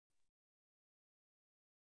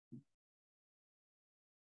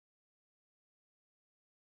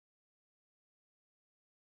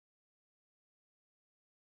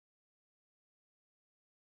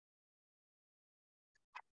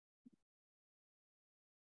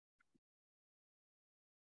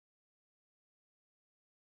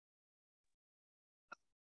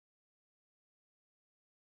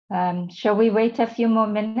Shall we wait a few more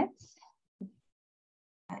minutes?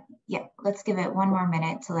 Yeah, let's give it one more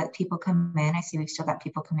minute to let people come in. I see we've still got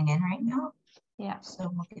people coming in right now. Yeah. So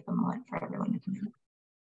we'll give a moment for everyone to come in.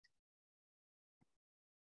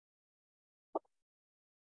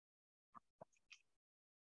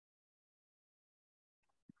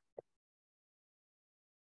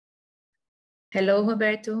 Hello,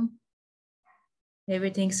 Roberto.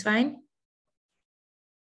 Everything's fine?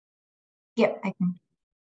 Yep, I can.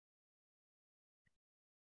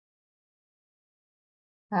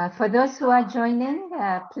 For those who are joining,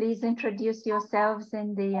 please introduce yourselves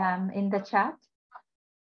in the chat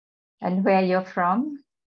and where you're from.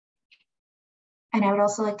 And I would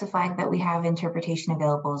also like to flag that we have interpretation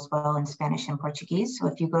available as well in Spanish and Portuguese. So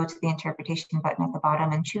if you go to the interpretation button at the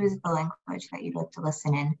bottom and choose the language that you'd like to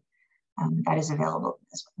listen in, that is available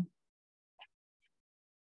as well.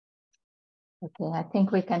 Okay, I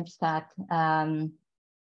think we can start.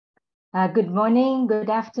 Good morning, good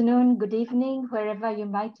afternoon, good evening, wherever you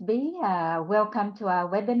might be. Welcome to our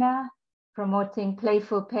webinar, Promoting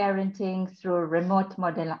Playful Parenting Through Remote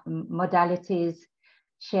Modalities,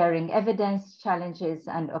 Sharing Evidence, Challenges,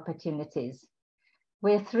 and Opportunities.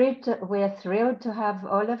 We're thrilled to have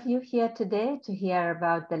all of you here today to hear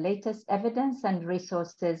about the latest evidence and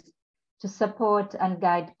resources to support and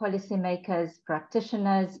guide policymakers,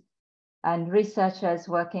 practitioners, and researchers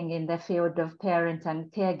working in the field of parent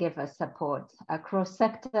and caregiver support across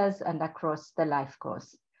sectors and across the life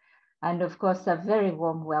course. And of course, a very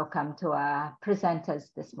warm welcome to our presenters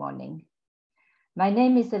this morning. My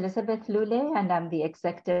name is Elizabeth Lule, and I'm the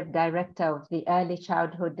Executive Director of the Early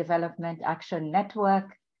Childhood Development Action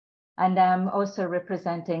Network. And I'm also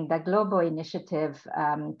representing the global initiative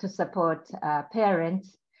to support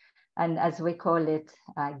parents, and as we call it,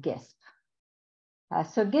 GISP.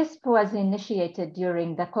 So GISP was initiated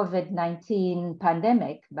during the COVID-19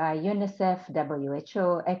 pandemic by UNICEF,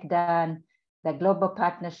 WHO, ECDAN, the Global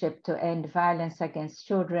Partnership to End Violence Against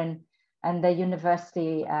Children, and the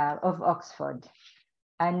University of Oxford.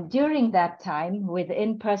 And during that time, with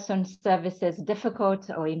in-person services difficult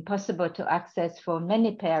or impossible to access for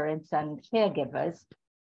many parents and caregivers,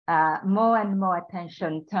 more and more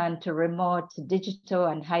attention turned to remote, digital,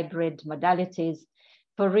 and hybrid modalities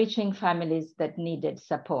for reaching families that needed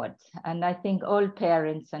support. And I think all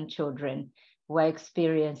parents and children were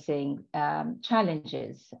experiencing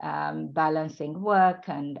challenges, balancing work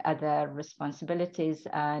and other responsibilities,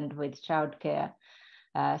 and with childcare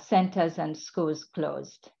centers and schools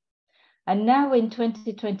closed. And now in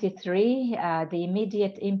 2023, the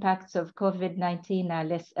immediate impacts of COVID-19 are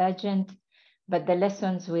less urgent, but the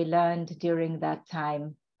lessons we learned during that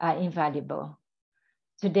time are invaluable.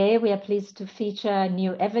 Today, we are pleased to feature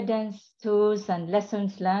new evidence, tools, and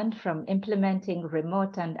lessons learned from implementing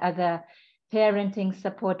remote and other parenting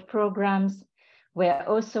support programs. We're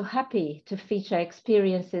also happy to feature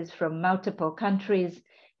experiences from multiple countries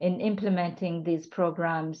in implementing these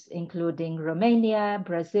programs, including Romania,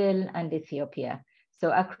 Brazil, and Ethiopia,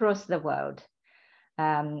 so across the world.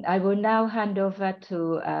 I will now hand over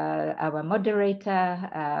to our moderator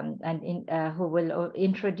who will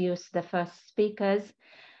introduce the first speakers,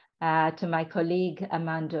 to my colleague,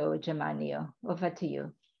 Armando Germanio. Over to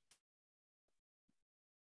you.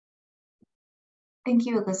 Thank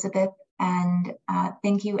you, Elizabeth, and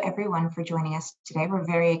thank you everyone for joining us today. We're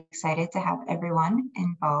very excited to have everyone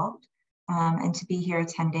involved and to be here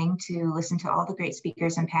attending to listen to all the great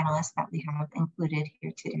speakers and panelists that we have included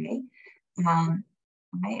here today.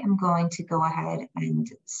 I am going to go ahead and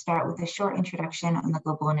start with a short introduction on the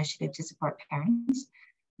Global Initiative to Support Parents,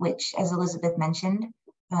 which, as Elizabeth mentioned,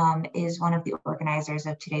 is one of the organizers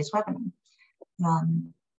of today's webinar.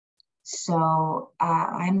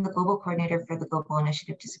 I'm the global coordinator for the Global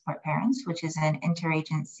Initiative to Support Parents, which is an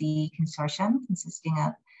interagency consortium consisting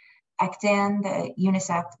of ECDAN, the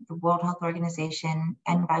UNICEF, the World Health Organization,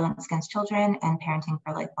 End Violence Against Children, and Parenting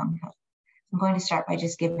for Lifelong Health. I'm going to start by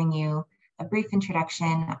just giving you a brief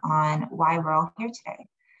introduction on why we're all here today.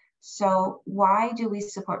 So why do we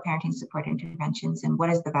support parenting support interventions, and what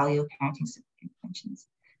is the value of parenting support interventions?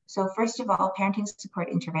 So first of all, parenting support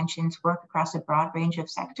interventions work across a broad range of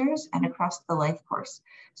sectors and across the life course.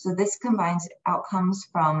 So this combines outcomes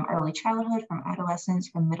from early childhood, from adolescence,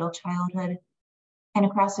 from middle childhood, and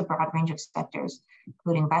across a broad range of sectors,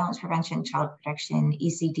 including violence prevention, child protection,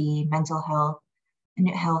 ECD, mental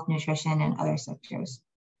health, nutrition, and other sectors.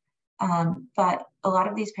 But a lot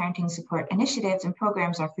of these parenting support initiatives and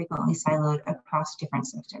programs are frequently siloed across different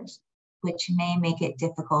sectors, which may make it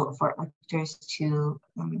difficult for actors to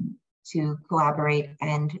collaborate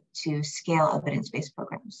and to scale evidence-based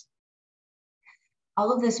programs.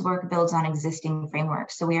 All of this work builds on existing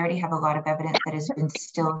frameworks. So we already have a lot of evidence that has been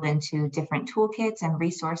distilled into different toolkits and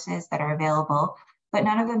resources that are available, but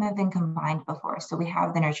none of them have been combined before. So we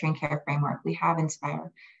have the Nurturing Care Framework, we have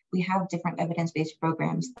Inspire, we have different evidence-based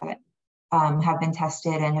programs that have been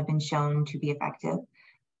tested and have been shown to be effective,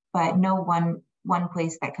 but no one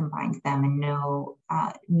place that combines them, and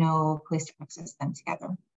no place to access them together.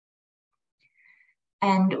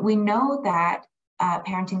 And we know that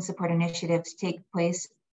parenting support initiatives take place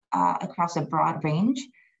across a broad range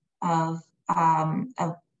of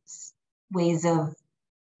ways of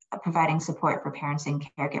providing support for parents and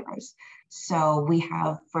caregivers. So we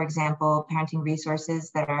have, for example, parenting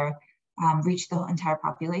resources that are reach the entire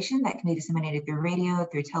population that can be disseminated through radio,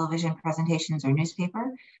 through television presentations or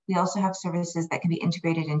newspaper. We also have services that can be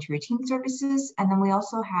integrated into routine services. And then we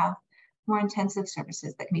also have more intensive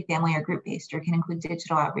services that can be family or group-based, or can include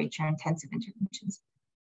digital outreach or intensive interventions.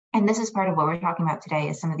 And this is part of what we're talking about today,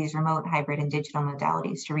 is some of these remote, hybrid, and digital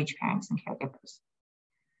modalities to reach parents and caregivers.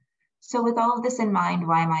 So with all of this in mind,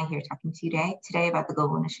 why am I here talking to you today about the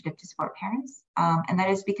Global Initiative to Support Parents? And that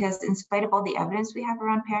is because in spite of all the evidence we have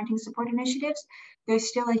around parenting support initiatives, there's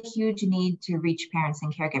still a huge need to reach parents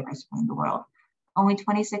and caregivers around the world. Only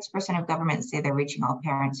 26% of governments say they're reaching all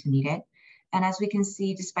parents who need it. And as we can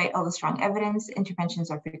see, despite all the strong evidence,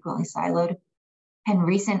 interventions are frequently siloed. And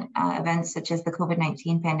recent events such as the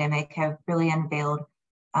COVID-19 pandemic have really unveiled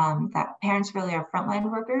that parents really are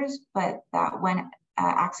frontline workers, but that when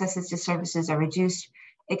accesses to services are reduced,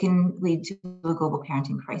 it can lead to a global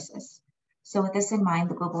parenting crisis. So with this in mind,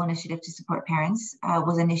 the Global Initiative to Support Parents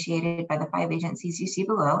was initiated by the 5 agencies you see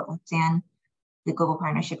below: OCTAN, the Global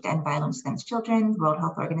Partnership to End Violence Against Children, World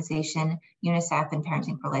Health Organization, UNICEF, and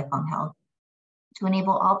Parenting for Lifelong Health, to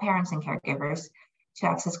enable all parents and caregivers to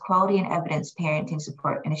access quality and evidence parenting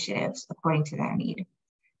support initiatives according to their need.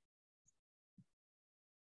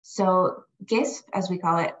 So GISP, as we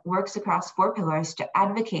call it, works across 4 pillars to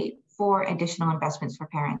advocate for additional investments for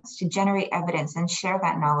parents, to generate evidence and share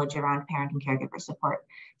that knowledge around parent and caregiver support,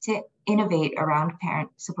 to innovate around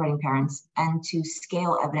supporting parents, and to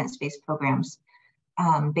scale evidence-based programs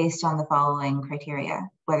based on the following criteria: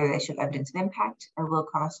 whether they show evidence of impact, are low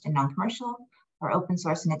cost and non-commercial, are open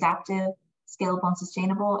source and adaptive, scalable and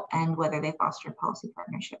sustainable, and whether they foster policy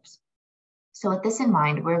partnerships. So with this in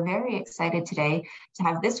mind, we're very excited today to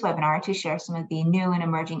have this webinar to share some of the new and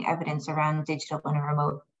emerging evidence around digital and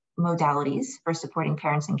remote modalities for supporting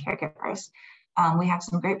parents and caregivers. We have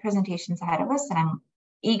some great presentations ahead of us, and I'm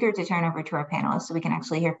eager to turn over to our panelists so we can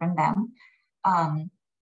actually hear from them.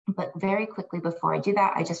 But very quickly before I do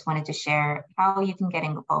that, I just wanted to share how you can get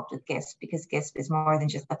involved with GISP, because GISP is more than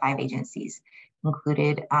just the 5 agencies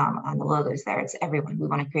included on the logos there. It's everyone. We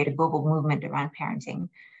want to create a global movement around parenting.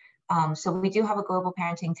 So we do have a global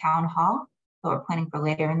parenting town hall that we're planning for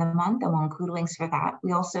later in the month, and we'll include links for that.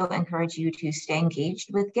 We also encourage you to stay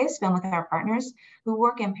engaged with GISP and with our partners who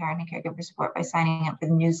work in parent and caregiver support by signing up for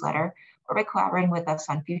the newsletter or by collaborating with us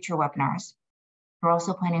on future webinars. We're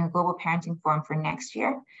also planning a global parenting forum for next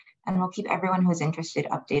year, and we'll keep everyone who's interested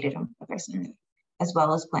updated on progress, as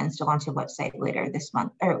well as plans to launch a website later this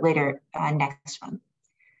month, or later next month.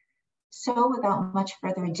 So without much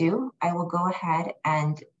further ado, I will go ahead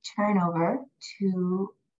and turn over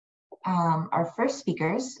to our first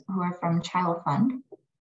speakers, who are from Child Fund.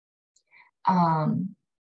 And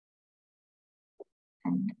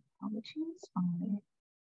apologies, I'll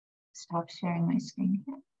stop sharing my screen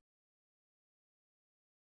here.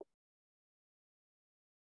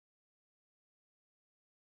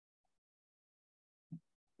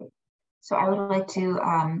 So I would like to,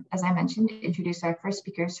 as I mentioned, introduce our first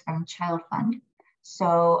speakers from Child Fund.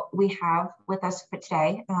 So we have with us for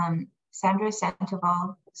today, Sandra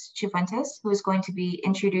Sandoval Cifuentes, who is going to be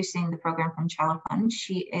introducing the program from Child Fund.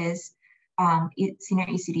 She is Senior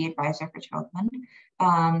ECD Advisor for Child Fund.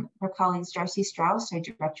 Her colleagues, Darcy Strauss, our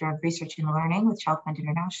Director of Research and Learning with Child Fund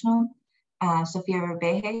International, Sofia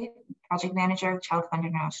Rebeje, Project Manager of Child Fund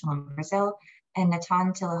International in Brazil, and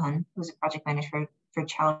Natan Tilahan, who's a Project Manager for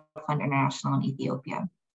Child Fund International in Ethiopia.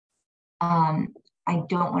 I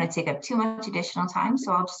don't want to take up too much additional time,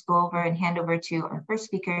 so I'll just go over and hand over to our first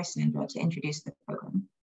speaker, Sandra, to introduce the program.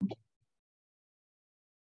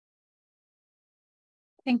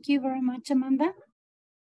 Thank you very much, Amanda.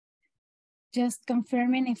 Just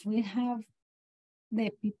confirming if we have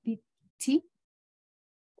the PPT.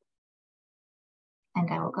 And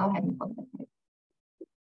I will go ahead and pull it up.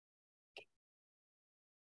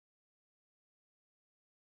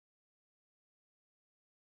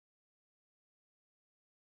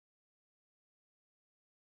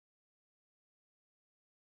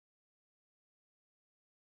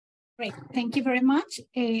 Great, thank you very much.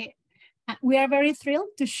 We are very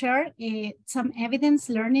thrilled to share some evidence,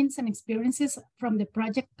 learnings, and experiences from the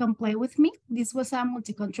project Come Play With Me. This was a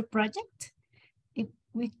multi-country project. If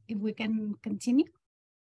we can continue.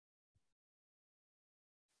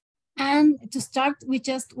 And to start, we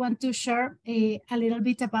just want to share a little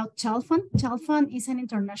bit about CHALFON. CHALFON is an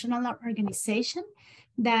international organization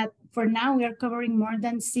that for now we are covering more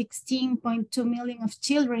than 16.2 million of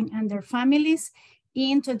children and their families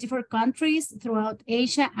in 24 countries throughout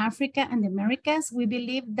Asia, Africa, and the Americas. We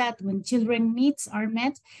believe that when children needs are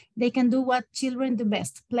met, they can do what children do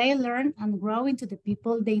best: play, learn, and grow into the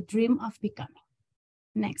people they dream of becoming.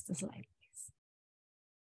 Next slide, please.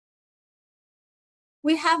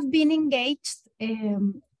 We have been engaged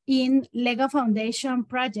in LEGO Foundation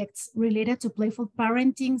projects related to playful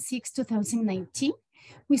parenting since 2019.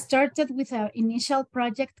 We started with an initial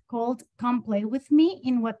project called Come Play With Me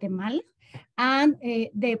in Guatemala. And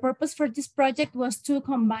the purpose for this project was to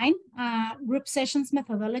combine group sessions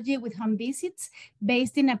methodology with home visits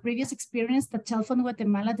based in a previous experience that CHALFON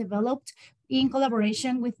Guatemala developed in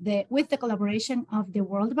collaboration with the collaboration of the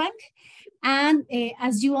World Bank. And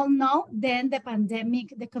as you all know, then the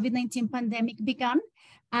COVID-19 pandemic began.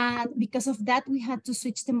 And because of that, we had to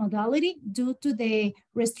switch the modality due to the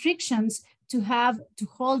restrictions to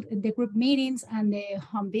hold the group meetings and the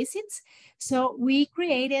home visits. So we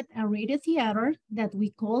created a radio theater that we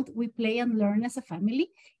called We Play and Learn as a Family,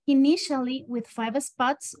 initially with 5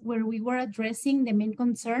 spots where we were addressing the main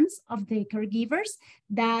concerns of the caregivers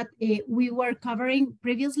that we were covering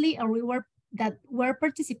previously, or that were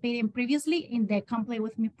participating previously in the Come Play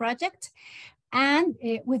With Me project. And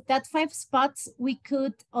with that 5 spots, we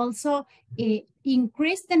could also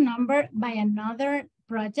increase the number by another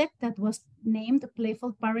project that was named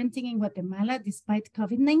Playful Parenting in Guatemala despite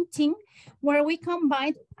COVID-19, where we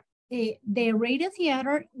combined the radio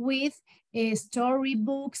theater with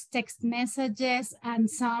storybooks, text messages, and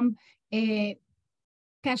some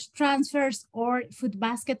cash transfers or food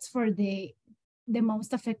baskets for the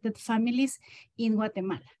most affected families in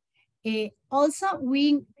Guatemala. Also,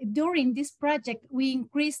 during this project, we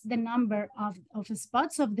increased the number of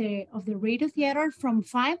spots of the radio theater from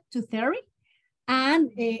 5 to 30.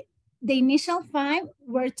 And the initial 5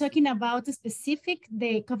 were talking about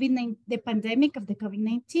the pandemic of the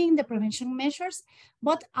COVID-19, the prevention measures.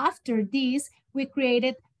 But after this, we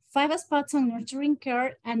created 5 spots on nurturing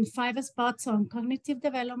care and 5 spots on cognitive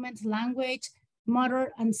development, language,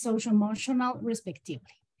 motor, and social emotional,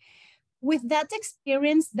 respectively. With that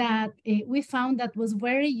experience that we found that was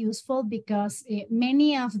very useful because in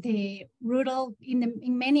many of the rural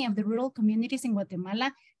communities in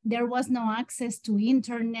Guatemala, there was no access to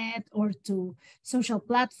internet or to social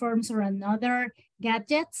platforms or another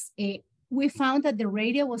gadgets. We found that the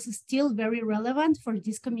radio was still very relevant for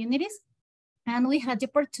these communities. And we had the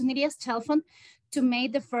opportunity as CHALFON to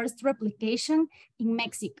make the first replication in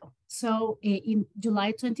Mexico. So in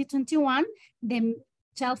July 2021, the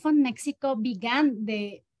CHALFON Mexico began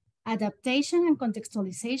the adaptation and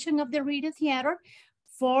contextualization of the radio theater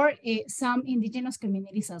for some indigenous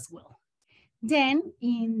communities as well. Then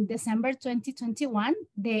in December 2021,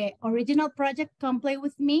 the original project Come Play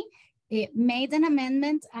With Me made an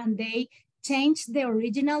amendment, and they changed the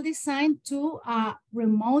original design to a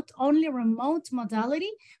only remote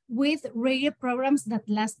modality with radio programs that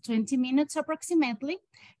last 20 minutes approximately.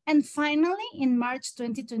 And finally, in March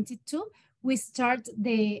 2022, we start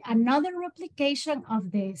another replication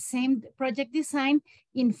of the same project design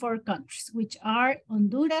in 4 countries, which are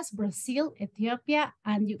Honduras, Brazil, Ethiopia,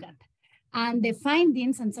 and Uganda. And the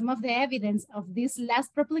findings and some of the evidence of this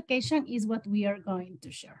last replication is what we are going to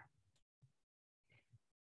share.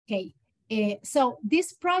 Okay, so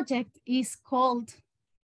this project is called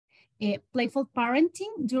Playful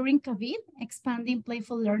Parenting During COVID, Expanding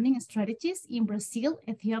Playful Learning Strategies in Brazil,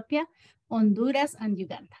 Ethiopia, Honduras, and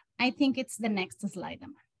Uganda. I think it's the next slide,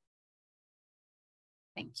 Amanda.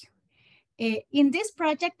 Thank you. In this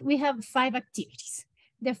project, we have 5 activities.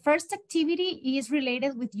 The first activity is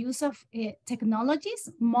related with use of technologies,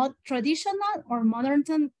 traditional or modern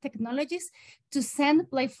technologies, to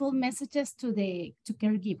send playful messages to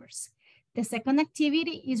caregivers. The second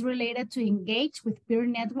activity is related to engage with peer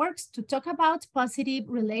networks to talk about positive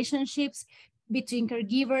relationships between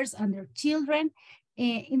caregivers and their children.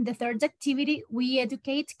 In the third activity, we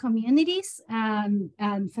educate communities and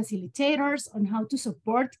facilitators on how to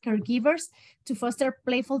support caregivers to foster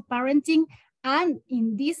playful parenting. And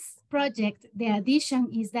in this project, the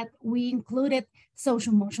addition is that we included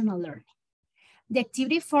social emotional learning. The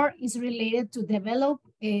activity 4 is related to develop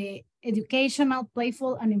educational,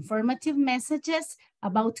 playful, and informative messages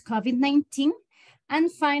about COVID-19.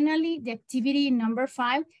 And finally, the activity number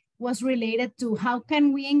 5 was related to how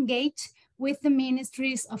can we engage with the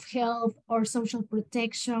ministries of health or social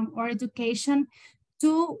protection or education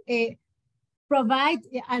to provide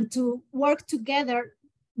and to work together,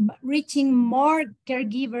 reaching more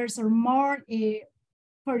caregivers or more,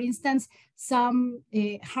 for instance, some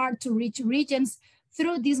hard to reach regions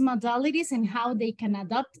through these modalities and how they can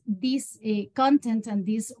adopt this content and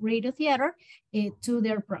this radio theater to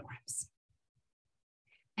their programs.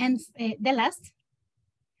 And the last,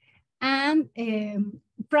 and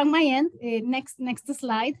from my end, next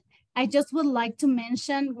slide, I just would like to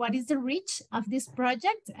mention what is the reach of this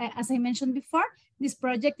project. As I mentioned before, this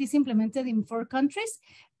project is implemented in 4 countries,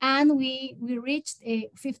 and we reached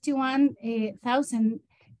 51,000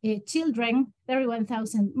 children,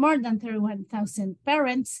 more than 31,000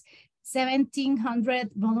 parents,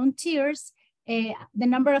 1,700 volunteers, the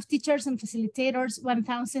number of teachers and facilitators,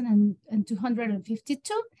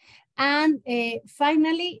 1,252. And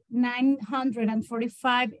finally,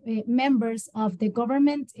 945 members of the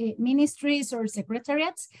government ministries or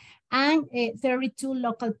secretariats, and 32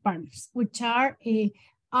 local partners, which are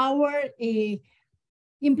our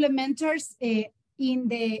implementers in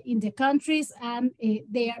the countries, and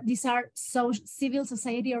these are civil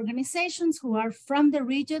society organizations who are from the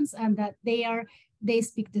regions, and that they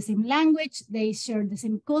speak the same language, they share the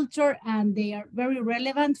same culture, and they are very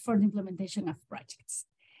relevant for the implementation of projects.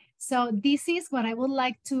 So this is what I would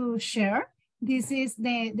like to share. This is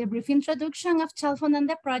the brief introduction of Child Fund and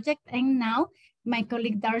the project. And now my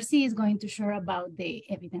colleague Darcy is going to share about the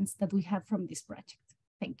evidence that we have from this project.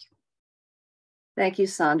 Thank you. Thank you,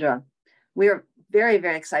 Sandra. We're very,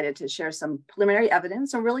 very excited to share some preliminary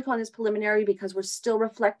evidence. I'm really calling this preliminary because we're still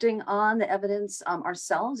reflecting on the evidence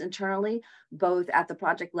ourselves internally, both at the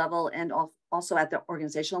project level and also at the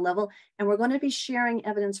organizational level. And we're going to be sharing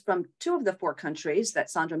evidence from 2 of the 4 countries that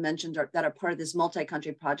Sandra mentioned that are part of this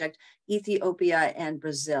multi-country project, Ethiopia and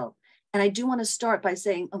Brazil. And I do want to start by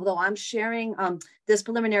saying, although I'm sharing this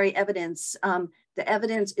preliminary evidence, the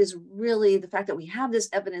evidence is really, the fact that we have this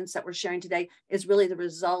evidence that we're sharing today is really the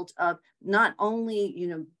result of not only,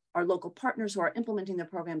 our local partners who are implementing the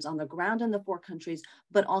programs on the ground in the 4 countries,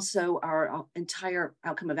 but also our entire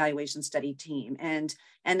outcome evaluation study team. And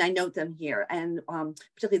I note them here, and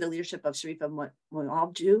particularly the leadership of Sharifa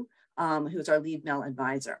Moabdu, who's our lead male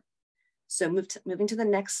advisor. So moving to the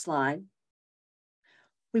next slide.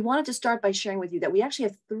 We wanted to start by sharing with you that we actually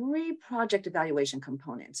have 3 project evaluation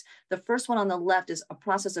components. The first one on the left is a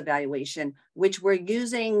process evaluation, which we're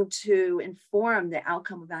using to inform the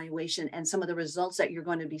outcome evaluation and some of the results that you're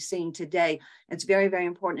going to be seeing today. It's very, very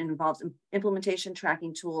important. It involves implementation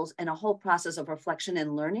tracking tools and a whole process of reflection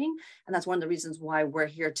and learning. And that's one of the reasons why we're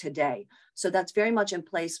here today. So that's very much in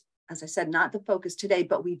place. As I said, not the focus today,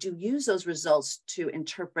 but we do use those results to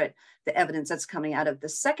interpret the evidence that's coming out of the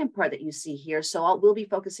second part that you see here. So we'll be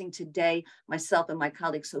focusing today, myself and my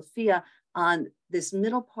colleague Sophia, on this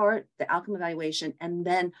middle part, the outcome evaluation, and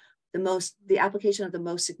then the application of the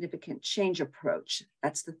most significant change approach.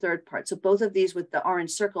 That's the third part. So both of these with the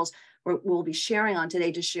orange circles, we'll be sharing on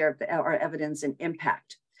today to share our evidence and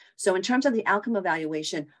impact. So in terms of the outcome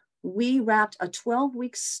evaluation, we wrapped a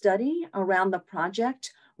 12-week study around the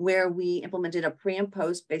project where we implemented a pre and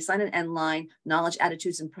post baseline and end line knowledge,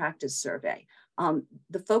 attitudes, and practice survey.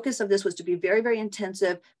 The focus of this was to be very, very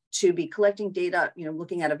intensive, to be collecting data,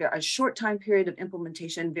 looking at a short time period of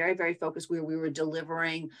implementation, very, very focused, where we were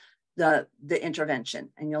delivering the intervention.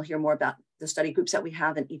 And you'll hear more about the study groups that we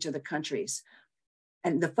have in each of the countries.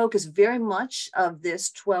 And the focus very much of this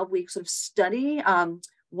 12 weeks of study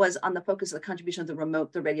was on the focus of the contribution of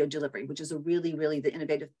the radio delivery, which is really, really the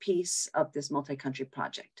innovative piece of this multi-country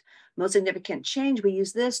project. Most significant change, we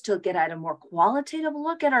use this to get at a more qualitative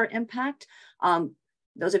look at our impact.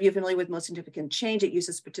 Those of you familiar with most significant change, it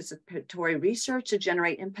uses participatory research to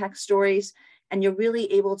generate impact stories. And you're really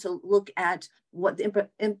able to look at what the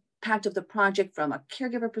impact of the project from a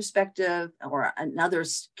caregiver perspective or another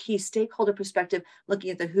key stakeholder perspective,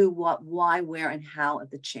 looking at the who, what, why, where, and how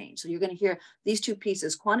of the change. So you're going to hear these 2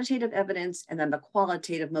 pieces, quantitative evidence, and then the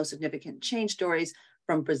qualitative most significant change stories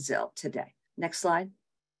from Brazil today. Next slide.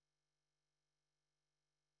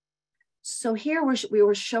 So here we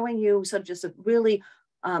were showing you sort of just a really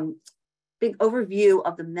big overview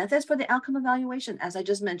of the methods for the outcome evaluation. As I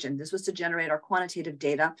just mentioned, this was to generate our quantitative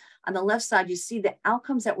data. On the left side, you see the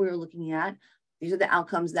outcomes that we were looking at. These are the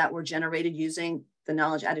outcomes that were generated using the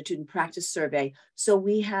knowledge, attitude, and practice survey. So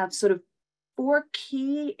we have sort of 4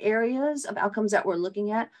 key areas of outcomes that we're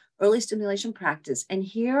looking at. Early stimulation practice. And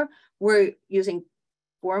here we're using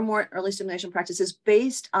 4 more early stimulation practices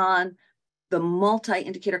based on the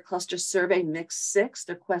multi-indicator cluster survey mix 6,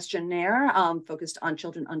 the questionnaire focused on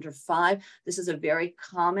children under 5. This is a very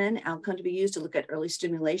common outcome to be used to look at early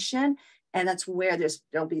stimulation. And that's where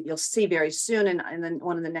you'll see very soon, and then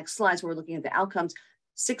one of the next slides, we're looking at the outcomes,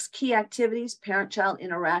 6 key activities, parent-child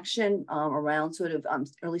interaction around sort of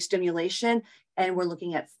early stimulation. And we're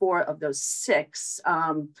looking at 4 of those 6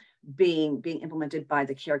 being implemented by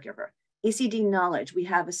the caregiver. ECD knowledge, we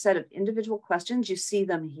have a set of individual questions. You see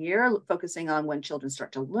them here, focusing on when children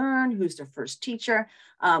start to learn, who's their first teacher,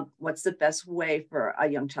 what's the best way for a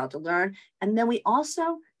young child to learn. And then we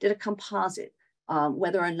also did a composite,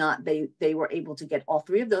 whether or not they were able to get all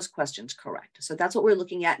 3 of those questions correct. So that's what we're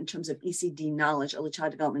looking at in terms of ECD knowledge, early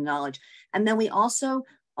child development knowledge. And then we also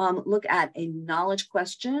look at a knowledge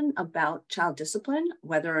question about child discipline,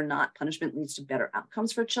 whether or not punishment leads to better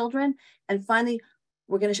outcomes for children. And finally,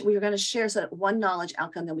 we're going to share one knowledge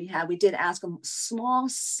outcome that we had. We did ask a small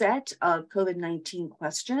set of COVID-19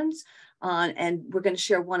 questions, and we're going to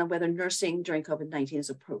share one of whether nursing during COVID-19 is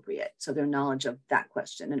appropriate. So their knowledge of that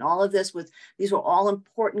question. And all of these were all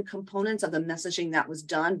important components of the messaging that was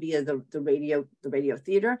done via the radio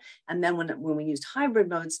theater. And then when we used hybrid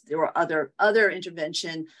modes, there were other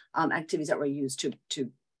intervention activities that were used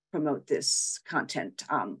to promote this content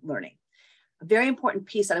learning. A very important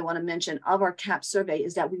piece that I want to mention of our CAP survey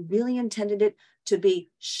is that we really intended it to be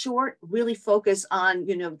short, really focus on,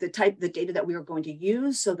 the data that we were going to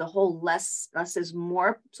use. So the whole less is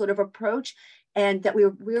more sort of approach, and that we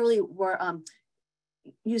really were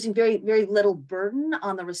using very, very little burden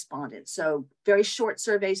on the respondents. So very short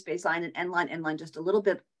surveys, baseline and end line just a little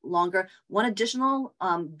bit longer. One additional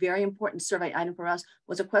very important survey item for us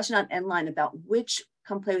was a question on end line about which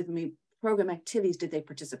Come Play With Me program activities did they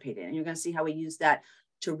participate in? And you're going to see how we use that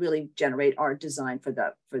to really generate our design for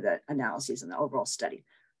the analyses and the overall study.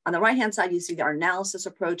 On the right-hand side, you see our analysis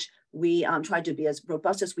approach. We tried to be as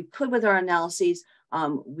robust as we could with our analyses.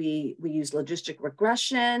 We used logistic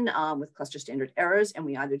regression with cluster standard errors, and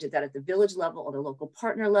we either did that at the village level or the local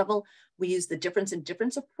partner level. We used the difference in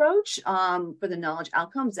difference approach for the knowledge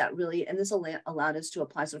outcomes that really, and this allowed us to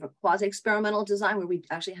apply sort of a quasi-experimental design where we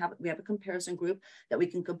actually have a comparison group that we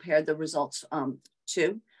can compare the results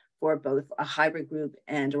to, for both a hybrid group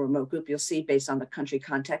and a remote group, you'll see based on the country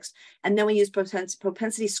context. And then we use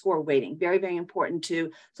propensity score weighting, very, very important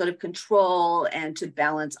to sort of control and to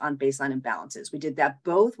balance on baseline imbalances. We did that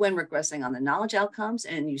both when regressing on the knowledge outcomes,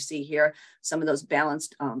 and you see here some of those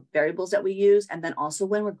balanced variables that we use, and then also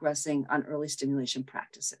when regressing on early stimulation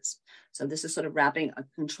practices. So this is sort of wrapping a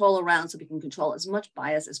control around so we can control as much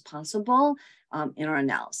bias as possible in our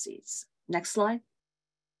analyses. Next slide.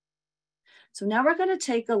 So now we're going to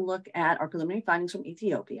take a look at our preliminary findings from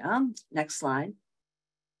Ethiopia. Next slide.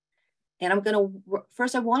 And I'm going to,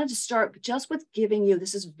 first I wanted to start just with giving you,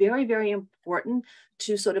 this is very, very important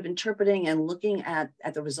to sort of interpreting and looking at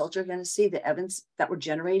the results you're going to see, the evidence that we're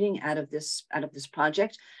generating out of this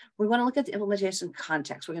project. We want to look at the implementation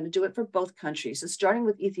context. We're going to do it for both countries. So starting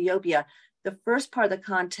with Ethiopia, the first part of the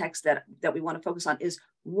context that we want to focus on is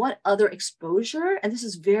what other exposure, and this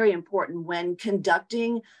is very important when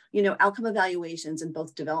conducting, outcome evaluations in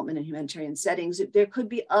both development and humanitarian settings. There could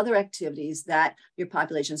be other activities that your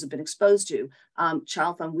populations have been exposed to.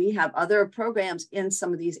 Child Fund, we have other programs in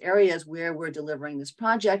some of these areas where we're delivering this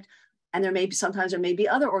project, and sometimes there may be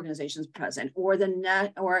other organizations present, or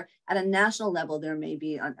at a national level, there may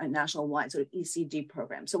be a national-wide sort of ECD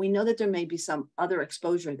program. So we know that there may be some other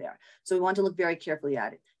exposure there. So we want to look very carefully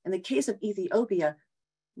at it. In the case of Ethiopia,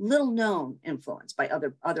 little known influence by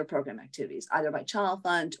other program activities, either by Child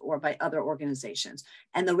Fund or by other organizations.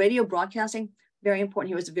 And the radio broadcasting, very important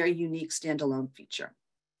here, is a very unique standalone feature.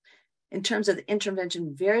 In terms of the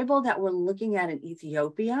intervention variable that we're looking at in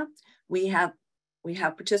Ethiopia, we have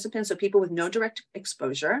participants, so people with no direct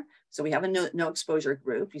exposure. So we have a no exposure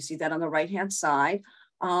group. You see that on the right-hand side.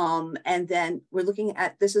 And then we're looking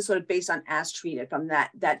at, this is sort of based on as treated from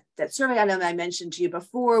that survey item I mentioned to you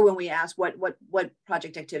before when we asked what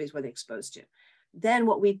project activities were they exposed to. Then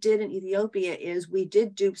what we did in Ethiopia is we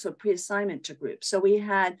did do some pre-assignment to groups. So we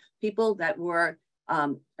had people that were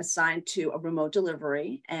assigned to a remote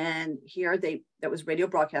delivery, and here that was radio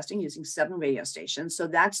broadcasting using 7 radio stations. So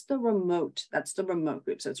that's the remote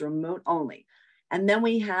group. So it's remote only. And then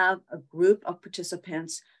we have a group of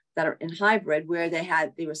participants that are in hybrid where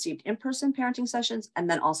they received in-person parenting sessions and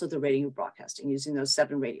then also the radio broadcasting using those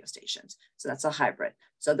 7 radio stations. So that's a hybrid.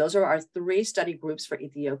 So those are our 3 study groups for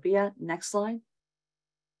Ethiopia. Next slide.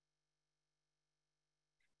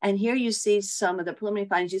 And here you see some of the preliminary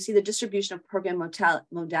findings. You see the distribution of program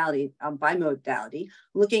modality by modality,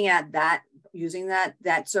 looking at that, using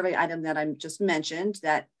that survey item that I just mentioned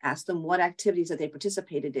that asked them what activities that they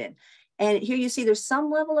participated in. And here you see there's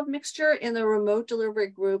some level of mixture in the remote delivery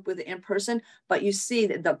group with the in-person, but you see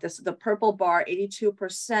that the purple bar,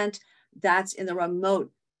 82%, that's in the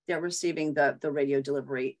remote, they're receiving the radio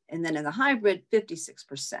delivery. And then in the hybrid,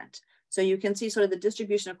 56%. So you can see sort of the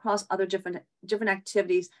distribution across other different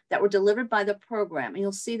activities that were delivered by the program. And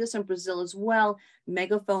you'll see this in Brazil as well.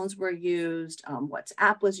 Megaphones were used,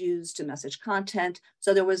 WhatsApp was used to message content.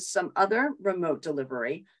 So there was some other remote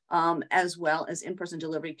delivery, as well as in-person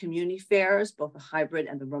delivery. Community fairs, both the hybrid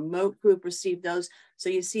and the remote group received those. So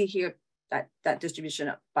you see here that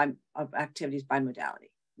distribution of activities by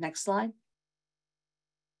modality. Next slide.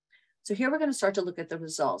 So here we're going to start to look at the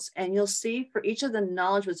results, and you'll see for each of the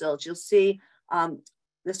knowledge results, you'll see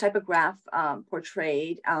this type of graph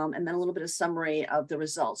portrayed, and then a little bit of summary of the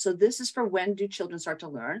results. So this is for when do children start to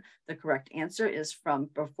learn. The correct answer is from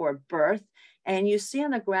before birth. And you see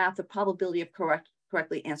on the graph the probability of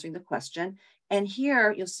correctly answering the question. And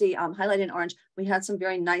here you'll see highlighted in orange, we had some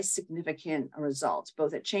very nice significant results,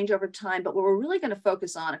 both at change over time, but what we're really going to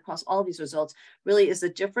focus on across all of these results really is the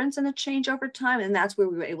difference in the change over time. And that's where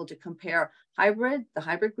we were able to compare the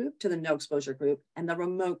hybrid group to the no exposure group and the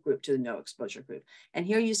remote group to the no exposure group. And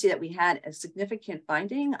here you see that we had a significant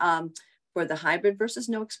finding for the hybrid versus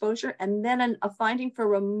no exposure, and then a finding for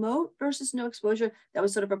remote versus no exposure that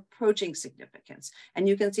was sort of approaching significance. And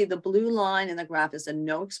you can see the blue line in the graph is a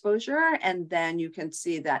no exposure, and then you can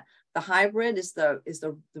see that the hybrid is the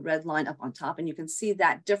red line up on top, and you can see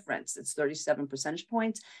that difference. It's 37 percentage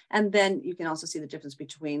points, and then you can also see the difference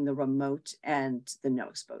between the remote and the no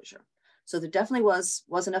exposure. So there definitely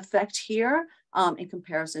was an effect here in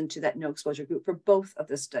comparison to that no exposure group for both of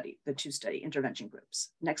the two study intervention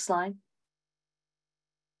groups. Next slide.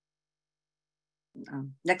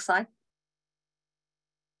 Next slide.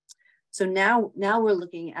 So now we're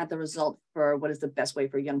looking at the result for what is the best way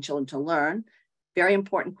for young children to learn. Very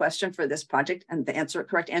important question for this project, and the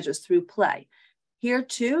correct answer is through play. Here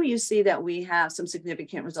too, you see that we have some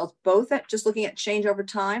significant results, both at just looking at change over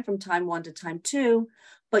time from time 1 to time 2,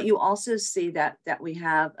 but you also see that we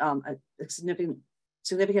have a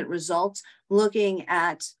significant results looking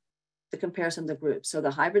at the comparison of the groups. So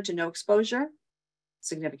the hybrid to no exposure,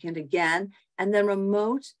 significant again, and then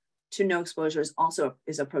remote to no exposure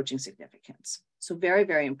is approaching significance. So very,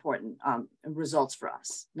 very important results for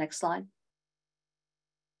us. Next slide.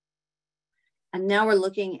 And now we're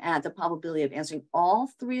looking at the probability of answering all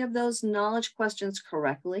 3 of those knowledge questions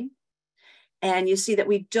correctly. And you see that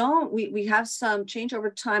we have some change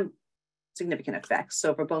over time significant effects.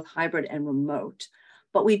 So for both hybrid and remote,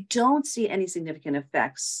 but we don't see any significant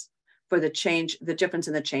effects for the difference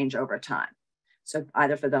in the change over time. So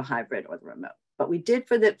either for the hybrid or the remote, but we did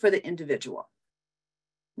for the individual.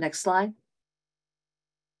 Next slide.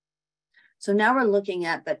 So now we're looking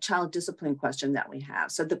at that child discipline question that we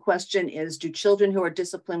have. So the question is, do children who are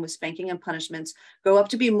disciplined with spanking and punishments grow up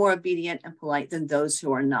to be more obedient and polite than those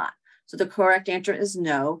who are not? So the correct answer is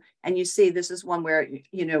no. And you see, this is one where,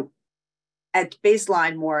 at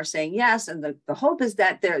baseline more are saying yes, and the hope is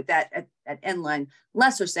that at end line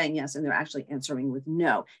less are saying yes, and they're actually answering with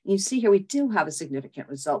no. And you see here we do have a significant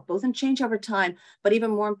result, both in change over time, but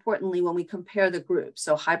even more importantly when we compare the groups.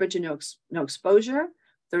 So hybrid to no exposure,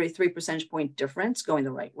 33 percentage point difference going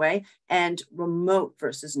the right way, and remote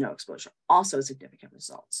versus no exposure, also a significant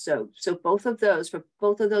result. So both of those, for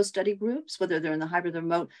both of those study groups, whether they're in the hybrid or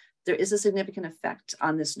remote, there is a significant effect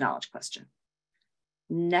on this knowledge question.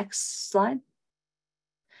 Next slide.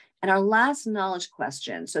 And our last knowledge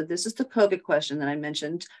question. So this is the COVID question that I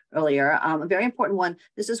mentioned earlier, a very important one.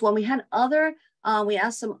 This is one we had we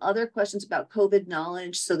asked some other questions about COVID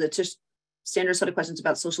knowledge. So that's just standard sort of questions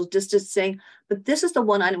about social distancing, but this is the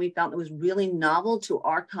one item we found that was really novel to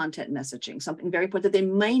our content messaging, something very important that they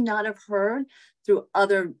may not have heard through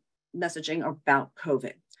other messaging about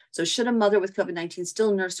COVID. So should a mother with COVID-19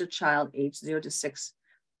 still nurse their child aged 0 to 6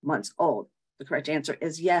 months old? The correct answer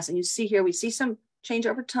is yes. And you see here, we see some change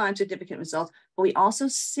over time, significant results, but we also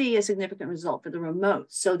see a significant result for the remote.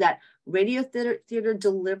 So that radio theater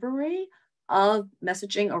delivery of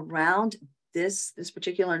messaging around this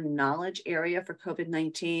particular knowledge area for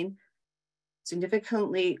COVID-19,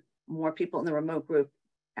 significantly more people in the remote group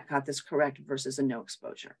got this correct versus a no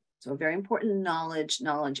exposure. So a very important knowledge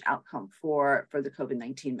outcome for the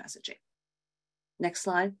COVID-19 messaging. Next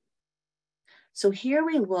slide. So here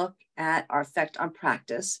we look at our effect on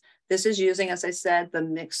practice. This is using, as I said, the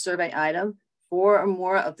mixed survey item 4 or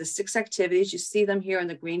more of the 6 activities. You see them here in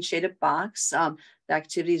the green shaded box. The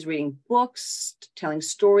activities: reading books, telling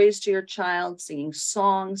stories to your child, singing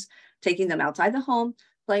songs, taking them outside the home,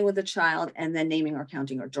 playing with the child, and then naming or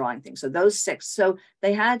counting or drawing things. So those 6. So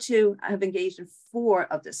they had to have engaged in 4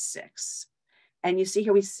 of the 6. And you see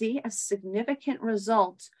here, we see a significant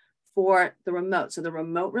result for the remote. So the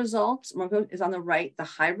remote result is on the right, the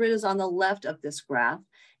hybrid is on the left of this graph.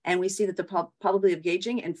 And we see that the probability of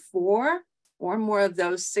engaging in 4 or more of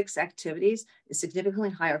those 6 activities is significantly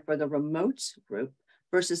higher for the remote group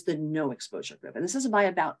versus the no exposure group. And this is by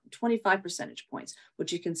about 25 percentage points,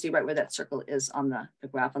 which you can see right where that circle is on the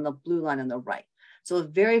graph on the blue line on the right. So a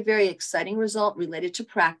very, very exciting result related to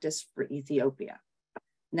practice for Ethiopia.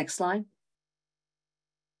 Next slide.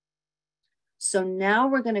 So now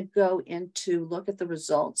we're going to go into look at the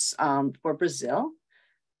results for Brazil.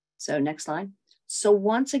 So next slide. So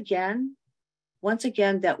once again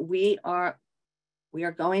that we are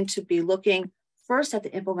going to be looking first at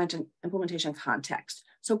the implementation context.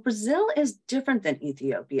 So Brazil is different than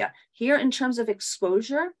Ethiopia. Here in terms of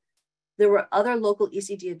exposure, there were other local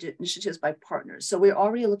ECD initiatives by partners. So we're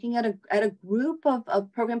already looking at a group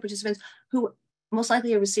of program participants who most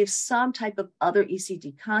likely received some type of other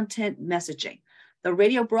ECD content messaging. The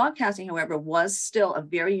radio broadcasting, however, was still a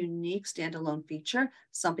very unique standalone feature,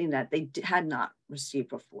 something that they had not received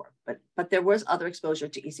before, but there was other exposure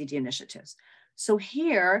to ECD initiatives. So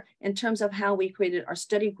here, in terms of how we created our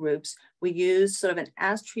study groups, we used sort of an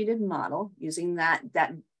as-treated model using that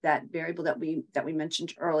variable that we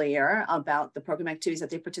mentioned earlier about the program activities that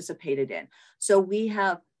they participated in. So we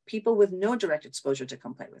have people with no direct exposure to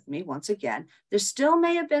Come Play With Me. Once again, there still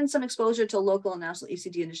may have been some exposure to local and national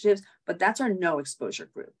ECD initiatives, but that's our no exposure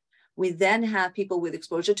group. We then have people with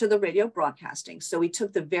exposure to the radio broadcasting. So we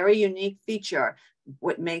took the very unique feature,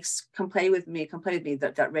 what makes Come Play With Me,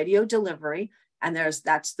 that radio delivery, and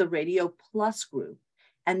that's the Radio Plus group.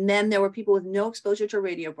 And then there were people with no exposure to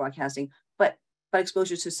radio broadcasting, but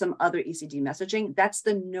exposure to some other ECD messaging. That's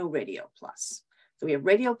the No Radio Plus. So we have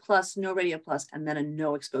Radio Plus, No Radio Plus, and then a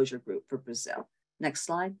no exposure group for Brazil. Next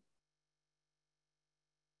slide.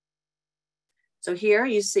 So here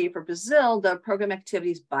you see for Brazil, the program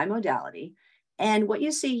activities by modality. And what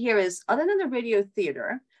you see here is, other than the radio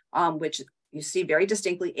theater, which you see very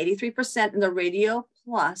distinctly, 83% in the Radio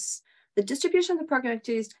Plus, the distribution of the program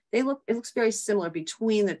activities, it looks very similar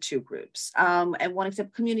between the two groups. And one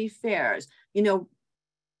example, community fairs,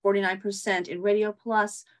 49% in Radio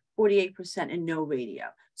Plus, 48% in no radio.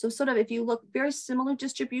 So sort of, if you look, very similar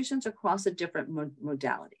distributions across the different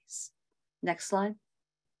modalities. Next slide.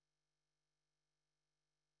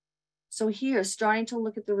 So here, starting to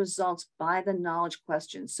look at the results by the knowledge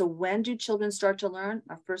question. So when do children start to learn?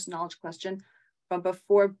 Our first knowledge question, from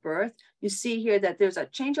before birth. You see here that there's a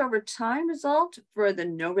change over time result for the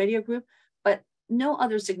no radio group, but no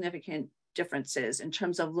other significant differences in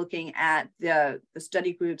terms of looking at the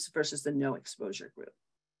study groups versus the no exposure group.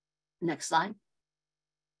 Next slide.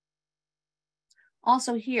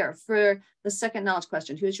 Also here, for the second knowledge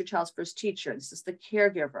question, who is your child's first teacher? This is the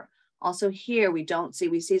caregiver. Also here, we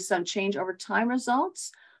see some change over time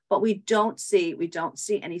results, but we don't see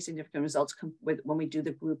any significant results when we do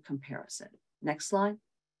the group comparison. Next slide.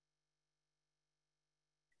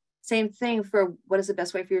 Same thing for what is the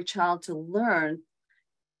best way for your child to learn.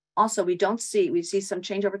 Also, we see some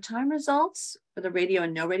change over time results for the radio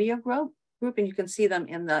and no radio group, and you can see them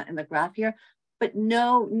in the graph here, but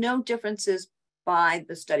no differences by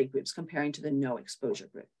the study groups comparing to the no exposure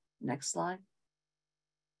group. Next slide.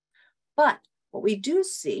 But what we do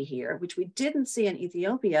see here, which we didn't see in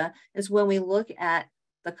Ethiopia, is when we look at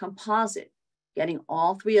the composite, getting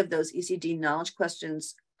all 3 of those ECD knowledge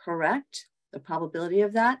questions correct, the probability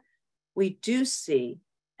of that, we do see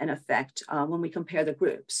an effect when we compare the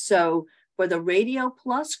groups. So for the Radio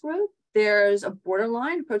Plus group, there's a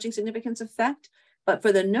borderline approaching significance effect, but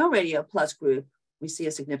for the No Radio Plus group, we see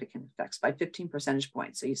a significant effect by 15 percentage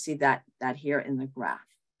points. So you see that here in the graph.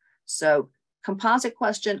 So composite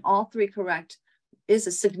question, all 3 correct, is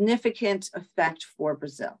a significant effect for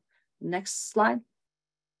Brazil. Next slide.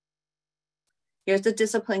 Here's the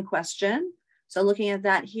discipline question. So looking at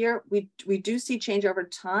that here, we do see change over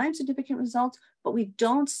time, significant results, but we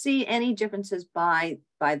don't see any differences by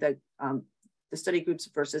the study groups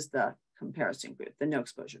versus the comparison group, the no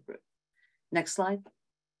exposure group. Next slide.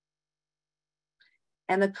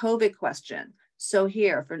 And the COVID question. So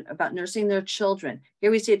here, about nursing their children, here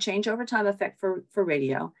we see a change over time effect for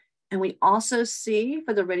radio. And we also see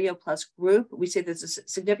for the Radio Plus group, we see there's a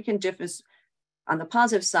significant difference on the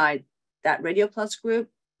positive side. That Radio Plus group,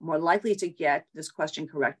 more likely to get this question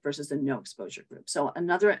correct versus the no exposure group. So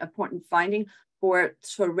another important finding for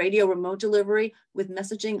radio remote delivery with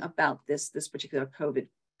messaging about this particular COVID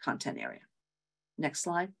content area. Next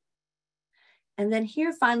slide. And then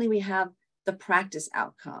here, finally, we have the practice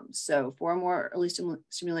outcomes. So 4 more early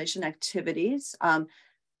stimulation activities,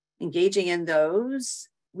 engaging in those,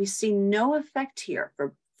 we see no effect here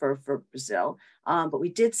for Brazil, but we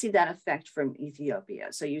did see that effect from Ethiopia.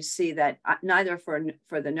 So you see that neither for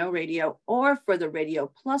the no radio or for the radio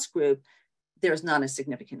plus group, there's not a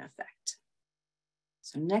significant effect.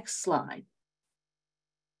 So next slide.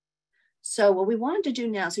 So what we wanted to do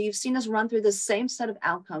now, so you've seen us run through the same set of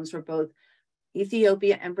outcomes for both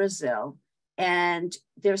Ethiopia and Brazil, and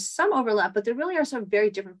there's some overlap, but there really are some very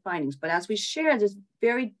different findings. But as we share, there's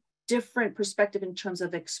very different perspective in terms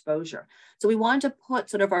of exposure. So we wanted to put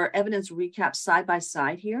sort of our evidence recap side by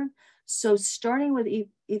side here. So starting with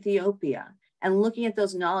Ethiopia and looking at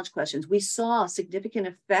those knowledge questions, we saw significant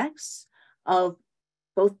effects of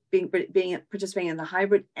both participating in the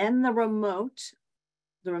hybrid and the remote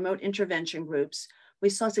intervention groups. We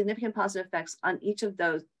saw significant positive effects on each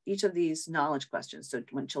of these knowledge questions. So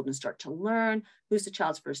when children start to learn, who's the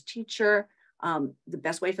child's first teacher, the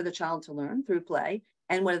best way for the child to learn through play,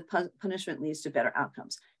 and whether punishment leads to better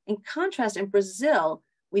outcomes. In contrast, in Brazil,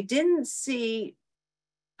 we didn't see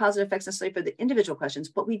positive effects necessarily for the individual questions,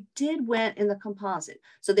 but we did went in the composite.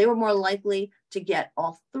 So they were more likely to get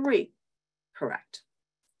all 3 correct.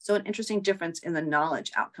 So an interesting difference in the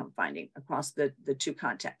knowledge outcome finding across the 2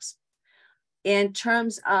 contexts. In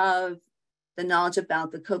terms of the knowledge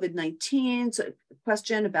about the COVID-19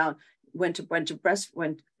 question about when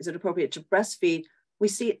is it appropriate to breastfeed, we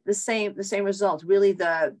see the same result. Really,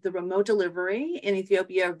 the remote delivery in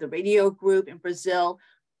Ethiopia, the radio group in Brazil,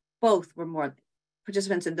 both were more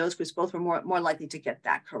participants in those groups, both were more likely to get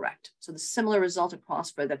that correct. So the similar result across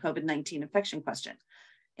for the COVID-19 infection question.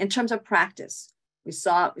 In terms of practice, we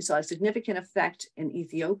saw a significant effect in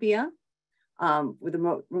Ethiopia with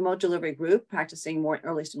the remote delivery group practicing more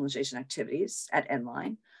early stimulation activities at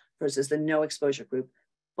endline versus the no exposure group,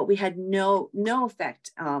 but we had no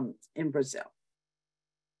effect in Brazil.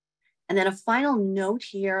 And then a final note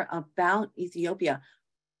here about Ethiopia.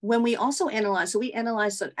 When we also analyze, so we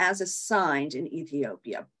analyze sort of as assigned in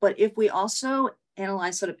Ethiopia, but if we also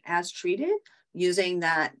analyze sort of as treated, using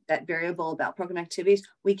that variable about program activities,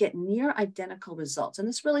 we get near identical results. And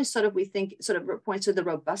this really sort of, we think, sort of points to the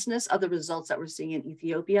robustness of the results that we're seeing in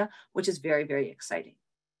Ethiopia, which is very, very exciting.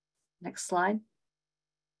 Next slide.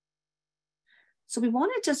 So we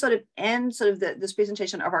wanted to sort of end sort of this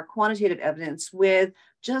presentation of our quantitative evidence with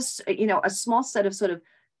just, a small set of sort of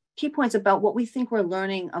key points about what we think we're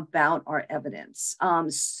learning about our evidence.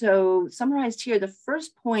 So summarized here, the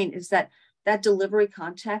first point is that delivery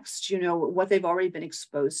context, what they've already been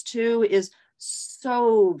exposed to is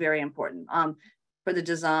so very important for the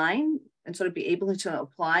design and sort of be able to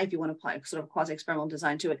apply, if you want to apply sort of quasi-experimental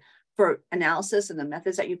design to it, for analysis and the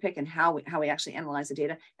methods that you pick and how we actually analyze the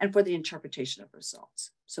data, and for the interpretation of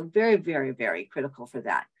results. So very, very, very critical for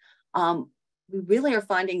that. We really are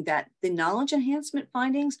finding that the knowledge enhancement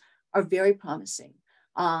findings are very promising.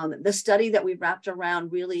 The study that we wrapped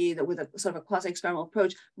around really with a sort of a quasi-experimental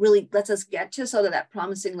approach really lets us get to sort of that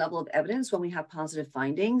promising level of evidence when we have positive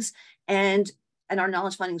findings, and our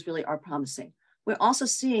knowledge findings really are promising. We're also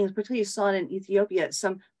seeing, particularly you saw it in Ethiopia,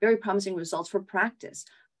 some very promising results for practice.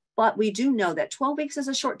 But we do know that 12 weeks is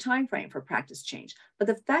a short time frame for practice change. But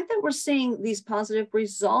the fact that we're seeing these positive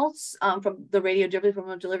results from the radio delivery, from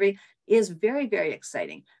remote delivery, is very, very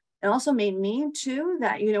exciting. It also may mean too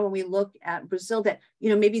that, when we look at Brazil, that,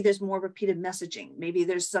 maybe there's more repeated messaging. Maybe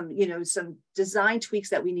there's some, some design tweaks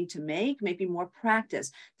that we need to make, maybe more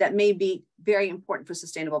practice that may be very important for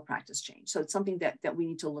sustainable practice change. So it's something that we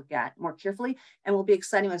need to look at more carefully, and will be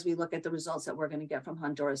exciting as we look at the results that we're going to get from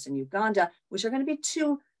Honduras and Uganda, which are going to be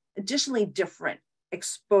 2 additionally different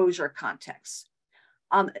exposure contexts.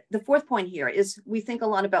 The fourth point here is we think a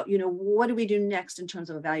lot about, what do we do next in terms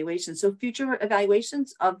of evaluation? So future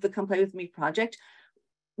evaluations of the Come Play With Me project,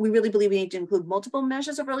 we really believe we need to include multiple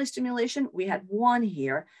measures of early stimulation. We had 1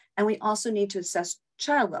 here, and we also need to assess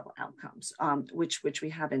child level outcomes, which we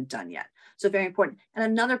haven't done yet. So very important. And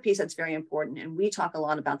another piece that's very important, and we talk a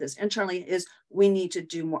lot about this internally, is we need to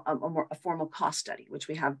do a formal cost study, which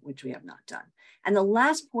we have not done. And the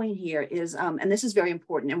last point here is, and this is very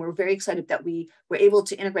important, and we're very excited that we were able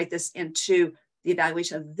to integrate this into the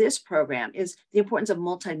evaluation of this program, is the importance of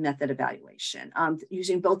multi-method evaluation,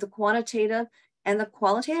 using both the quantitative and the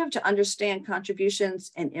qualitative to understand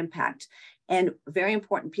contributions and impact. And a very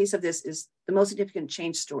important piece of this is the most significant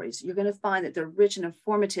change stories. You're going to find that they're rich and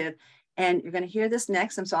informative, And you're going to hear this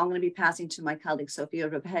next. And so I'm going to be passing to my colleague, Sofia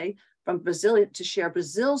Rabe from Brazil to share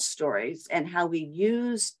Brazil's stories and how we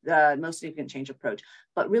use the most significant change approach.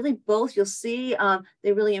 But really both, you'll see,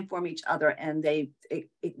 they really inform each other and they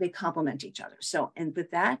complement each other. So, and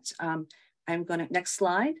with that, I'm going to, next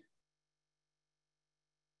slide.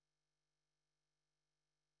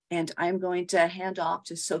 And I'm going to hand off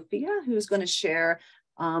to Sofia, who's going to share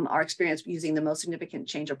our experience using the most significant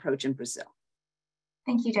change approach in Brazil.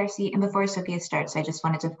 Thank you, Darcy. And before Sophia starts, I just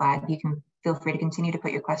wanted to flag, you can feel free to continue to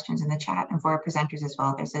put your questions in the chat. And for our presenters as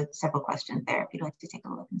well, there's several questions there if you'd like to take a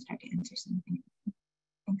look and start to answer something.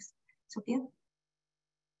 Thanks. Sophia?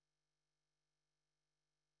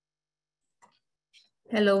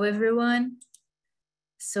 Hello, everyone.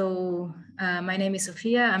 So my name is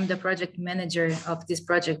Sofia. I'm the project manager of this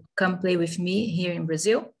project, Come Play With Me, here in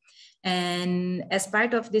Brazil. And as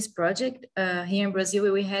part of this project, here in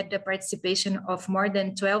Brazil, we had the participation of more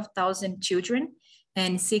than 12,000 children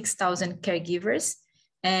and 6,000 caregivers.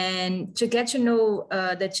 And to get to know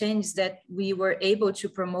the change that we were able to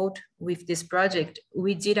promote with this project,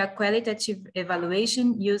 we did a qualitative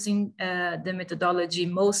evaluation using the methodology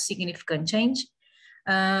Most Significant Change,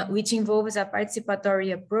 which involves a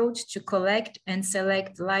participatory approach to collect and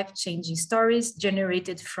select life-changing stories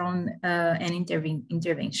generated from an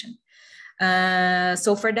intervention.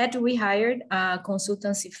 So for that, we hired a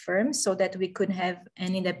consultancy firm so that we could have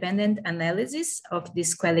an independent analysis of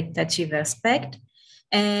this qualitative aspect.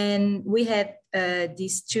 And we had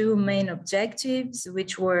these two main objectives,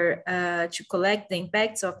 which were to collect the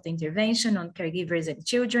impacts of the intervention on caregivers and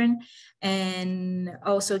children, and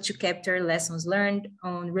also to capture lessons learned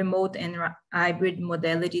on remote and hybrid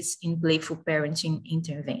modalities in playful parenting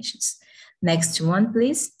interventions. Next one,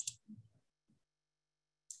 please.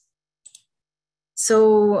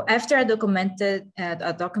 So after a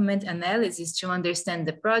document analysis to understand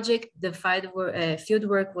the project, the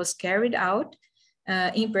fieldwork was carried out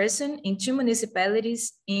in person in 2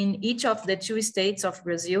 municipalities in each of the 2 states of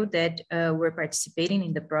Brazil that were participating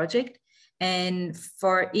in the project. And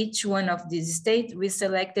for each one of these states, we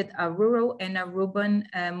selected a rural and a urban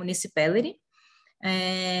municipality.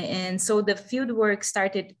 And so the fieldwork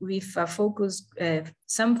started with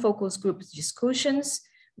some focus group discussions.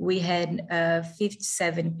 We had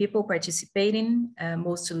 57 people participating,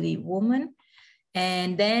 mostly women.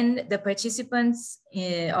 And then the participants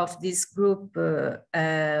of this group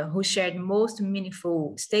who shared most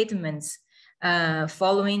meaningful statements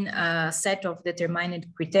following a set of determined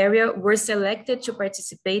criteria were selected to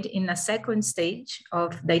participate in a second stage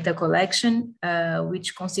of data collection,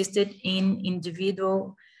 which consisted in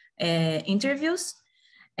individual interviews.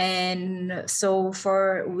 And so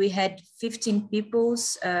we had 15 people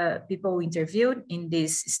interviewed in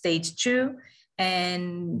this stage 2.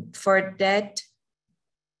 And for that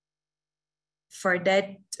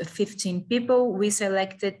 15 people, we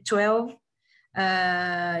selected 12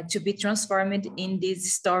 to be transformed in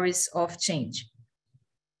these stories of change.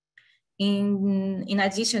 In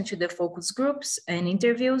addition to the focus groups and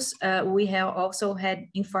interviews, we have also had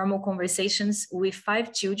informal conversations with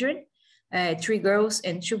 5 children, 3 girls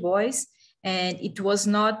and 2 boys. And it was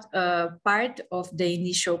not part of the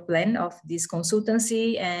initial plan of this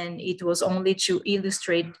consultancy, and it was only to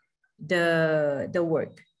illustrate the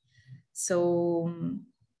work. So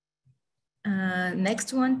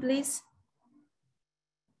next one, please.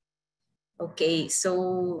 Okay,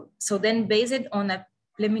 so then based on a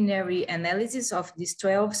preliminary analysis of these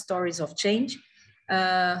 12 stories of change,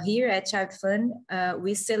 here at Child Fund,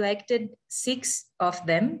 we selected 6 of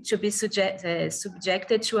them to be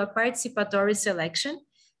subjected to a participatory selection.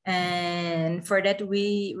 And for that,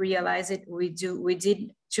 we realized we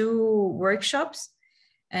did 2 workshops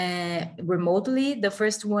remotely. The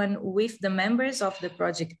first one with the members of the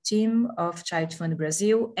project team of Child Fund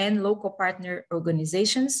Brazil and local partner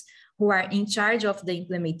organizations who are in charge of the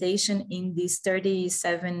implementation in these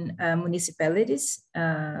 37 municipalities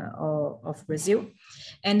of Brazil.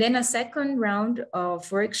 And then a second round of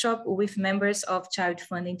workshop with members of Child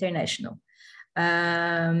Fund International.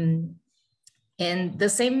 And the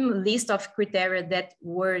same list of criteria that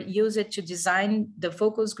were used to design the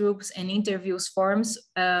focus groups and interviews forms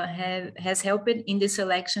has helped in the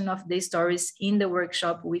selection of the stories in the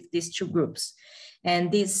workshop with these 2 groups.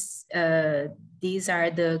 And these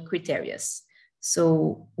are the criteria.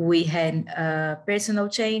 So we had personal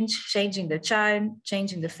change, changing the child,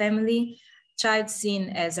 changing the family, child seen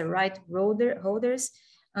as a right holders,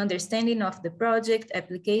 understanding of the project,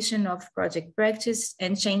 application of project practice,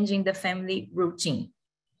 and changing the family routine.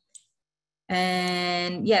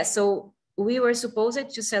 And yeah, so we were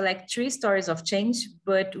supposed to select 3 stories of change,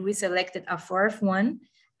 but we selected a 4th one,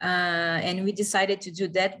 And we decided to do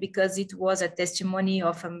that because it was a testimony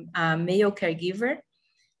of a male caregiver.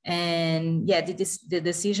 And yeah, the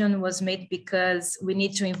decision was made because we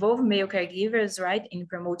need to involve male caregivers, right, in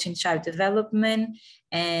promoting child development.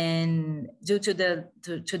 And due to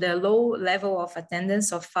the low level of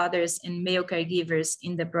attendance of fathers and male caregivers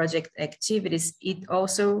in the project activities, it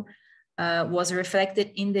also was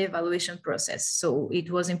reflected in the evaluation process. So it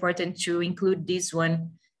was important to include this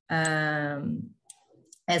one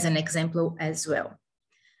as an example as well.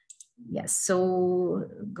 Yes, so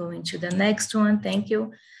going to the next one, thank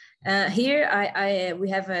you. Here we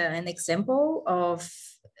have an example of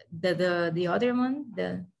the other one.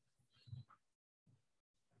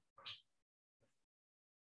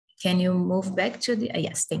 Can you move back to the,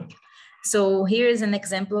 yes, thank you. So here is an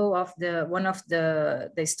example of one of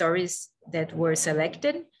the stories that were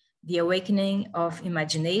selected, The Awakening of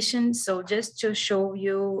Imagination. So just to show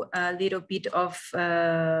you a little bit of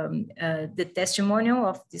the testimonial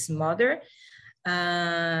of this mother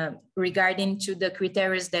regarding to the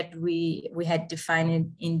criteria that we had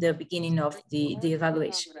defined in the beginning of the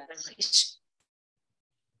evaluation.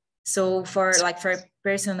 So for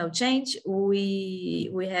personal change, we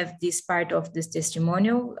have this part of this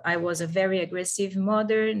testimonial. I was a very aggressive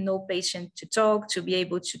mother, no patience to talk, to be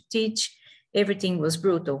able to teach. Everything was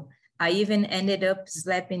brutal. I even ended up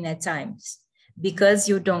slapping at times. Because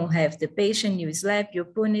you don't have the patience, you slap, you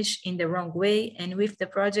punish in the wrong way. And with the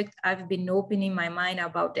project, I've been opening my mind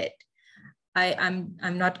about that. I'm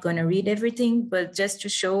not gonna read everything, but just to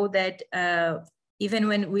show that even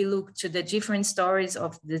when we look to the different stories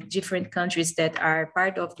of the different countries that are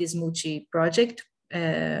part of this multi-country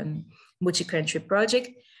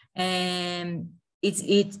project, and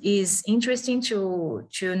it is interesting to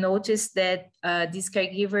notice that these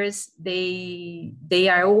caregivers, they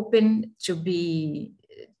are open to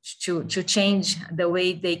change the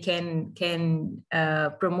way they can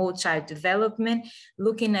promote child development,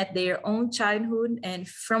 looking at their own childhood, and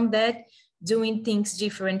from that doing things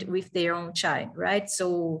different with their own child, right?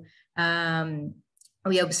 So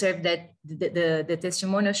we observe that the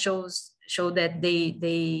testimonial show that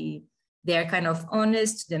they are kind of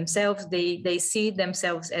honest themselves. They see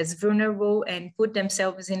themselves as vulnerable and put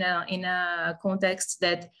themselves in a context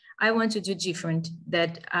that I want to do different,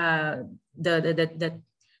 that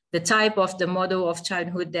the type of the model of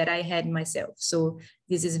childhood that I had myself. So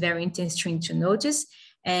this is very interesting to notice.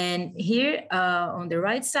 And here on the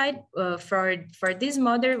right side, for this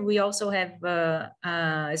mother, we also have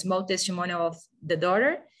a small testimonial of the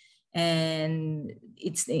daughter, and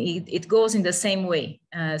it goes in the same way.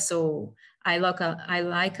 So I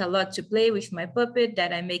like a lot to play with my puppet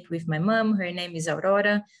that I make with my mom. Her name is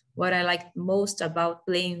Aurora. What I like most about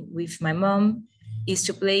playing with my mom is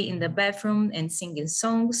to play in the bathroom and singing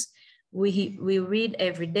songs. We read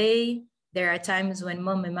every day. There are times when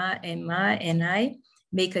Mom and I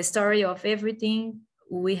make a story of everything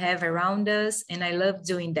we have around us, and I love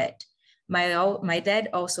doing that. My dad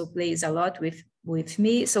also plays a lot with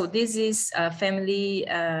me. So this is a family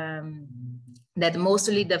that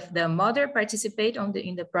mostly the mother participate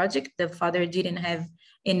in the project. The father didn't have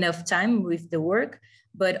enough time with the work,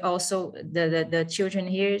 but also the children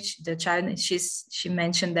here, the child, she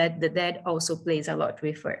mentioned that the dad also plays a lot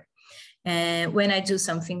with her. And when I do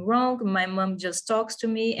something wrong, my mom just talks to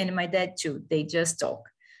me, and my dad too, they just talk.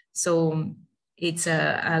 So it's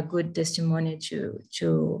a good testimony to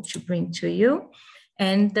bring to you.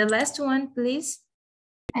 And the last one, please.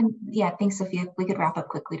 And yeah, thanks, Sophia. We could wrap up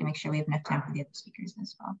quickly to make sure we have enough time for the other speakers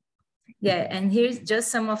as well. Yeah, and here's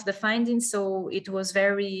just some of the findings. So it was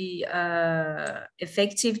very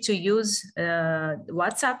effective to use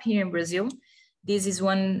WhatsApp here in Brazil. This is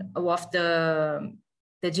one of the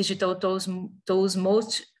digital tools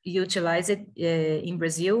most utilized in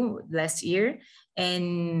Brazil last year.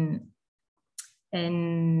 And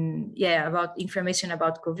yeah, about information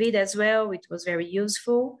about COVID as well, it was very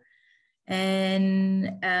useful.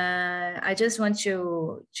 And I just want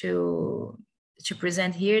to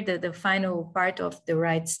present here the final part of the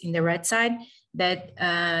rights in the right side, that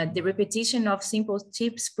the repetition of simple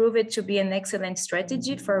tips proved to be an excellent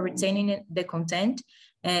strategy for retaining the content.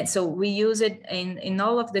 And so we use it in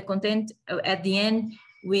all of the content. At the end,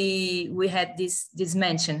 we had this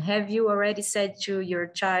mention. Have you already said to your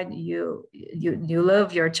child you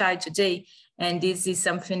love your child today? And this is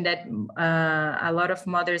something that a lot of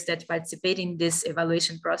mothers that participate in this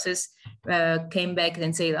evaluation process came back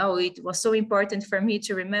and say, oh, it was so important for me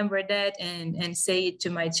to remember that and say it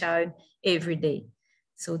to my child every day.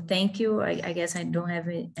 So thank you. I guess I don't have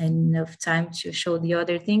enough time to show the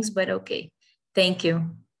other things, but okay. Thank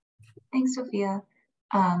you. Thanks, Sophia.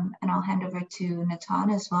 And I'll hand over to Natan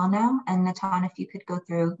as well now. And Natan, if you could go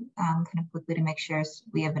through kind of quickly to make sure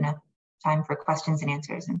we have enough time for questions and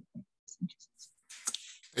answers.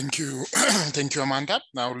 Thank you. Thank you, Amanda.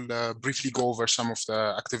 I'll briefly go over some of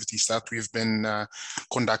the activities that we've been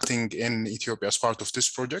conducting in Ethiopia as part of this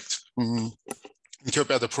project.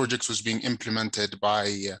 Ethiopia, the project was being implemented by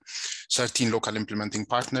 13 local implementing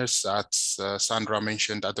partners. As Sandra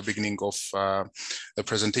mentioned at the beginning of the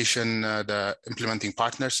presentation, the implementing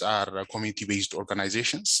partners are community-based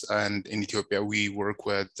organizations. And in Ethiopia, we work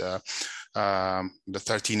with the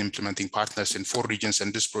 13 implementing partners in 4 regions,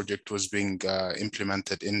 and this project was being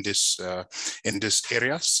implemented in this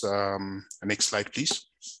areas. Next slide, please.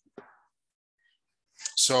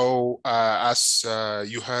 So as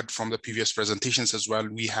you heard from the previous presentations as well,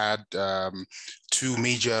 we had 2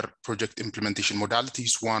 major project implementation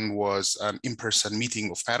modalities. One was an in-person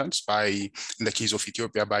meeting of parents in the case of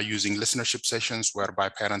Ethiopia, by using listenership sessions whereby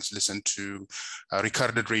parents listen to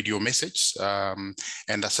recorded radio messages.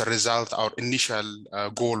 And as a result, our initial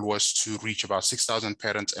goal was to reach about 6,000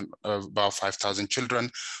 parents and about 5,000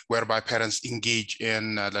 children, whereby parents engage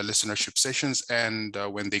in the listenership sessions. And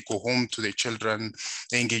when they go home to their children,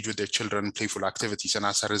 they engage with their children in playful activities. And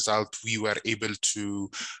as a result, we were able to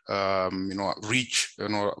reach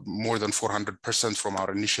more than 400% from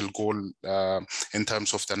our initial goal in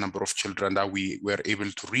terms of the number of children that we were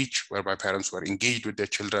able to reach, whereby parents were engaged with their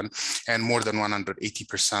children, and more than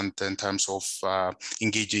 180% in terms of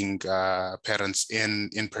engaging parents in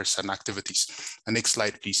in-person activities. The next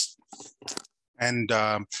slide, please. And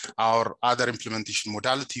our other implementation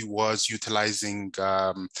modality was utilizing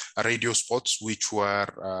radio spots, which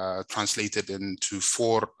were translated into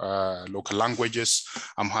 4 local languages: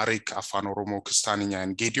 Amharic, Afan Oromo, Kistaniya,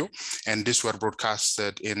 and Gedio. And these were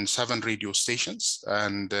broadcasted in 7 radio stations.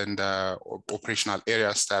 And in the operational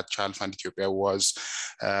areas that Child Fund Ethiopia was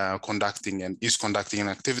conducting and is conducting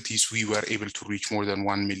activities, we were able to reach more than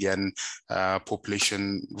 1 million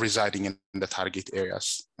population residing in the target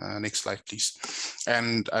areas. Next slide, please.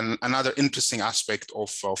 And another interesting aspect of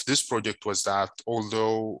this project was that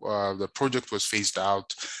although the project was phased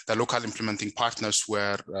out, the local implementing partners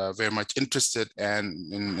were very much interested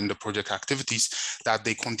in the project activities, that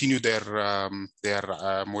they continue their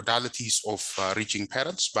modalities of reaching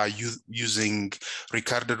parents by using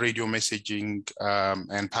recorded radio messaging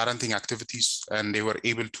and parenting activities. And they were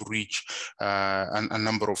able to reach a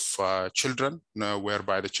number of children,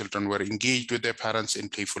 whereby the children were engaged with their parents in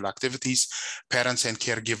playful activities. Parents and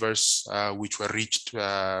caregivers, which were reached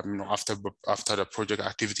after the project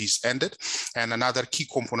activities ended. And another key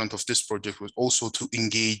component of this project was also to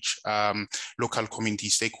engage local community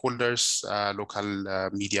stakeholders,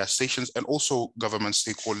 local media stations, and also government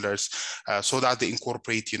stakeholders, so that they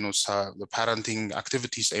incorporate, the parenting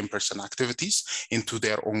activities, in-person activities, into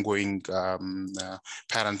their ongoing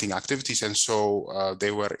parenting activities. And so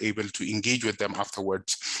they were able to engage with them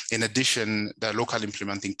afterwards. In addition, the local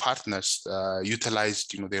implementing partners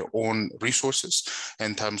utilized their own resources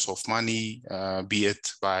in terms of money, be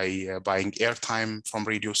it by buying airtime from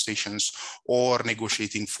radio stations or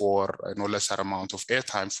negotiating for no lesser amount of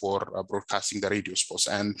airtime for broadcasting the radio spots.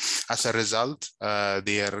 And as a result,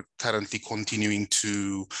 they are currently continuing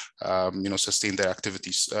to sustain their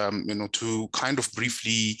activities. To kind of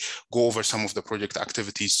briefly go over some of the project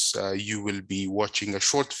activities, you will be watching a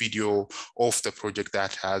short video of the project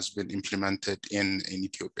that has been implemented in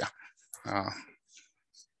Ethiopia.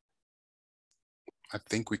 I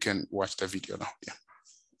think we can watch the video now.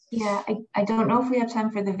 Yeah, I don't know if we have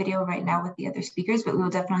time for the video right now with the other speakers, but we will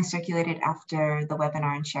definitely circulate it after the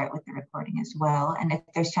webinar and share it with the recording as well. And if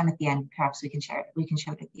there's time at the end, perhaps we can share it. We can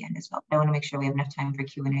show it at the end as well. I want to make sure we have enough time for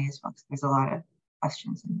Q&A as well, because there's a lot of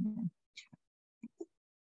questions in the chat.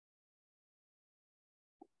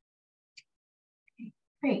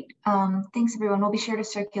 Great. Thanks, everyone. We'll be sure to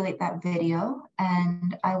circulate that video.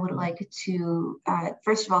 And I would like to,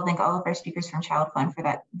 first of all, thank all of our speakers from Child Fund for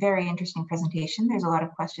that very interesting presentation. There's a lot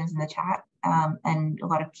of questions in the chat and a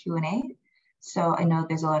lot of Q&A. So I know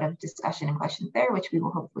there's a lot of discussion and questions there, which we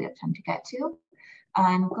will hopefully have time to get to.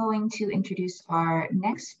 I'm going to introduce our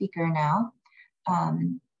next speaker now,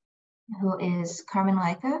 who is Carmen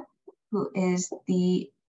Laica, who is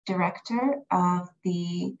the director of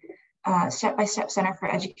the Step-by-Step Center for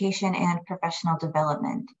Education and Professional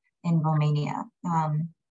Development in Romania.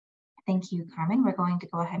 Thank you, Carmen. We're going to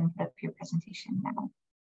go ahead and put up your presentation now.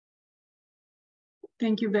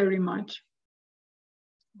 Thank you very much.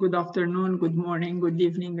 Good afternoon, good morning, good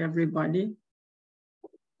evening, everybody.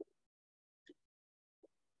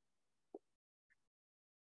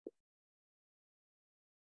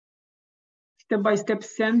 Step-by-Step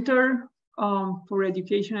Center for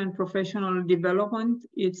Education and Professional Development.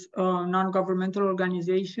 It's a non-governmental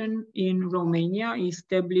organization in Romania,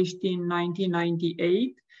 established in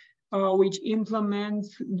 1998, which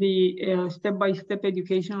implements the step-by-step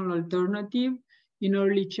educational alternative in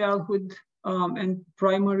early childhood and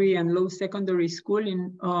primary and low secondary school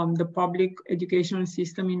in the public educational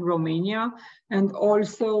system in Romania, and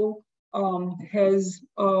also has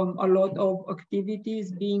a lot of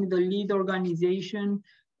activities, being the lead organization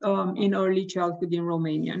in early childhood in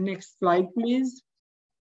Romania. Next slide, please.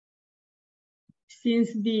 Since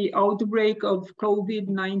the outbreak of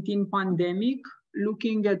COVID-19 pandemic,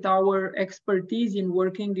 looking at our expertise in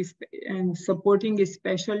working and supporting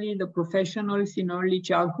especially the professionals in early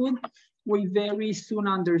childhood, we very soon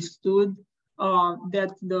understood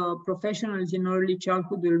that the professionals in early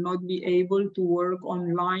childhood will not be able to work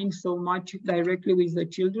online so much directly with the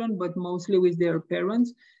children, but mostly with their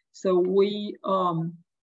parents. So we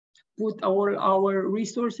put all our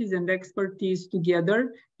resources and expertise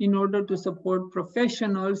together in order to support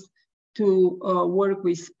professionals to work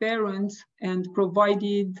with parents, and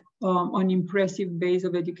provided an impressive base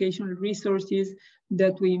of educational resources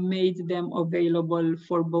that we made them available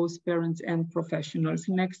for both parents and professionals.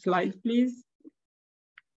 Next slide, please.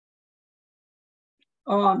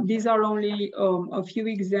 These are only a few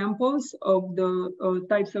examples of the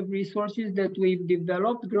types of resources that we've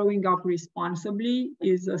developed. Growing Up Responsibly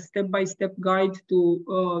is a step-by-step guide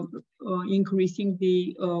to increasing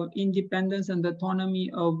the independence and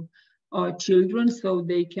autonomy of children, so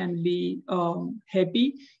they can be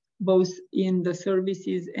happy, both in the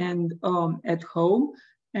services and at home.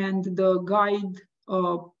 And the guide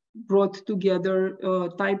brought together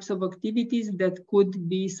types of activities that could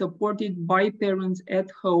be supported by parents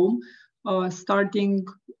at home, starting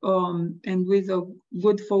and with a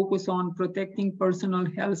good focus on protecting personal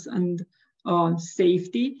health and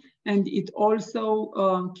safety. And it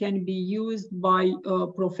also can be used by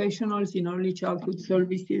professionals in early childhood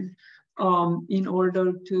services in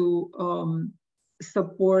order to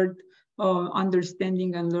support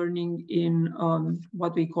understanding and learning in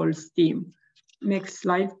what we call STEAM. Next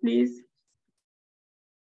slide, please.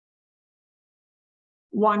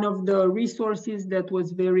 One of the resources that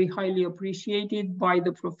was very highly appreciated by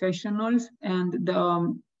the professionals and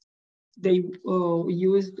they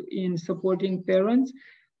used in supporting parents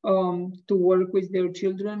to work with their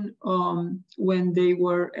children when they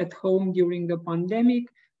were at home during the pandemic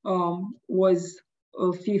was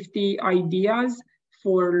 50 ideas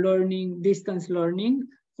for learning, distance learning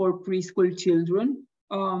for preschool children.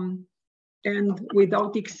 And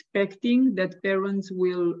without expecting that parents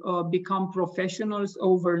will become professionals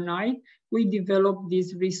overnight, we developed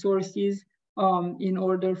these resources in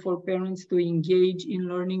order for parents to engage in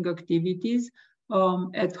learning activities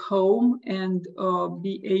at home and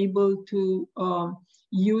be able to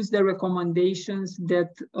use the recommendations that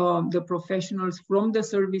the professionals from the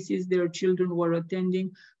services their children were attending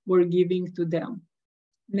were giving to them.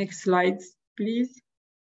 Next slides, please.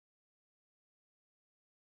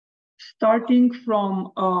 Starting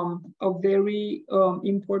from a very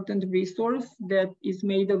important resource that is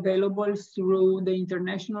made available through the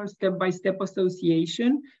International Step-by-Step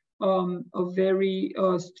Association, a very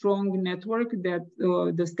strong network that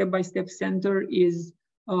the Step-by-Step Center is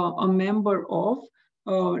a member of,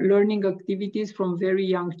 learning activities from very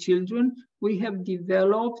young children. We have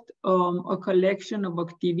developed a collection of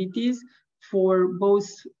activities for both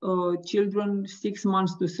children 6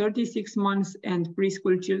 months to 36 months and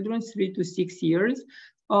preschool children 3 to 6 years.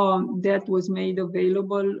 That was made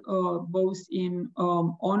available both in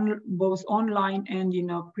both online and in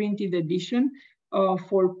a printed edition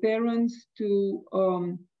for parents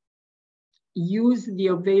to use the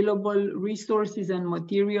available resources and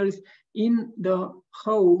materials in the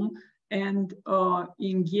home and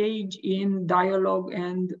engage in dialogue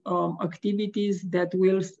and activities that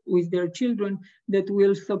will, with their children, that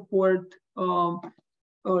will support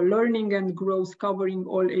learning and growth, covering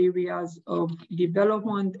all areas of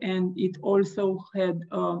development. And it also had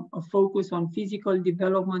a focus on physical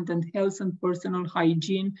development and health and personal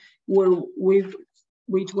hygiene,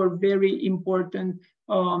 which were very important,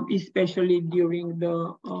 especially during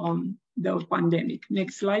the pandemic.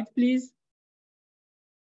 Next slide, please.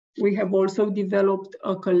 We have also developed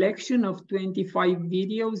a collection of 25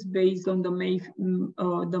 videos based on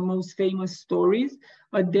the most famous stories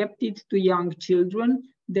adapted to young children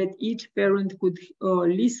that each parent could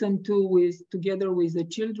listen to together with the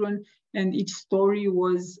children, and each story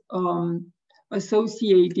was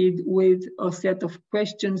associated with a set of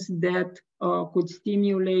questions that could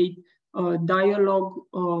stimulate dialogue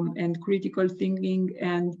and critical thinking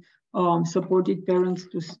and supported parents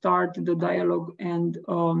to start the dialogue and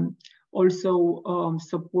also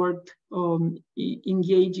support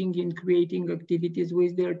engaging in creating activities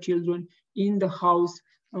with their children in the house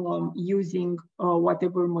using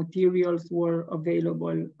whatever materials were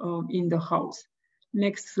available in the house.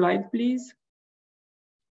 Next slide, please.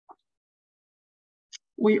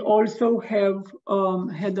 We also have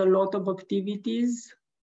had a lot of activities.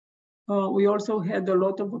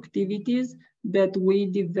 That we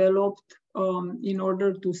developed in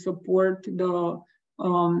order to support the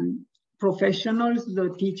professionals, the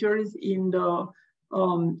teachers in the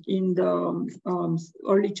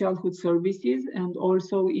early childhood services and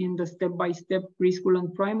also in the step-by-step preschool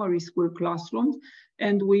and primary school classrooms.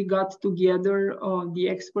 And we got together the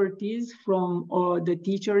expertise from the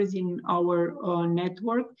teachers in our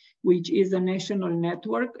network, which is a national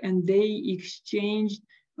network, and they exchanged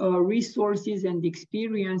resources and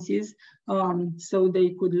experiences so they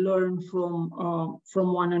could learn from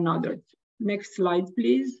one another. Next slide,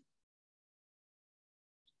 please.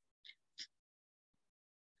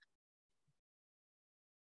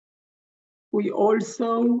 We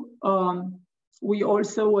also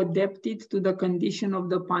adapted to the condition of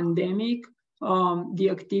the pandemic the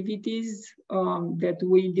activities that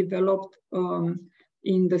we developed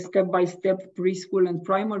in the step-by-step preschool and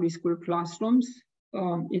primary school classrooms.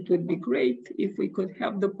 It would be great if we could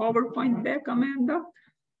have the PowerPoint back, Amanda.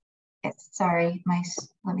 Yes, sorry,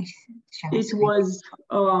 let me share my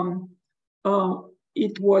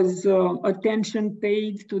It was attention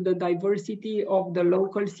paid to the diversity of the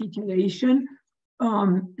local situation,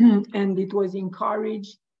 and it was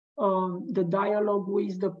encouraged the dialogue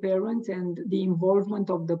with the parents and the involvement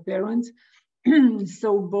of the parents.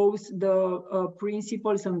 So both the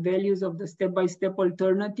principles and values of the step-by-step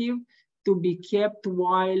alternative to be kept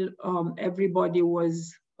while everybody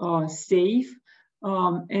was safe,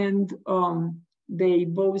 and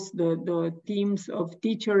the teams of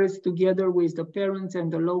teachers together with the parents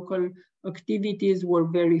and the local activities were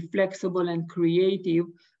very flexible and creative,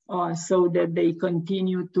 so that they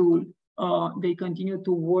continue to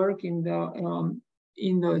work in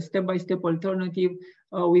the step-by-step alternative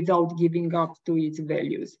without giving up to its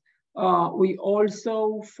values. We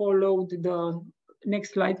also followed the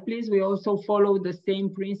next slide, please. We also follow the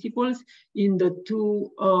same principles in the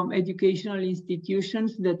two educational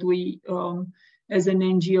institutions that we, as an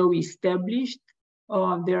NGO, established.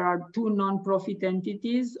 There are two nonprofit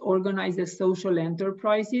entities organized as social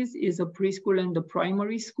enterprises, is a preschool and a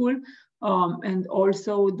primary school, and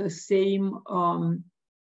also the same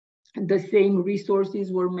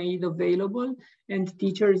resources were made available, and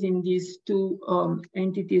teachers in these two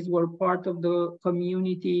entities were part of the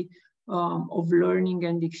community of learning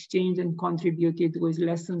and exchange and contributed with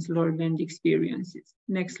lessons learned and experiences.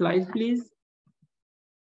 Next slide, please.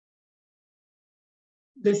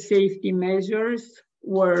 The safety measures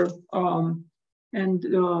were and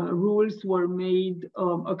rules were made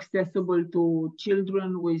accessible to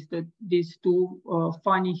children with these two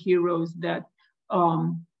funny heroes that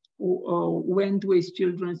went with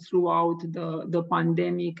children throughout the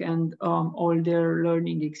pandemic and all their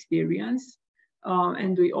learning experience.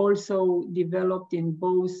 And we also developed in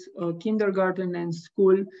both kindergarten and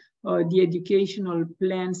school the educational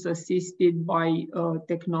plans assisted by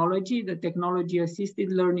technology, the technology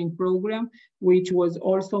assisted learning program, which was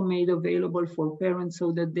also made available for parents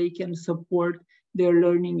so that they can support their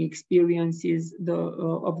learning experiences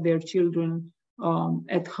of their children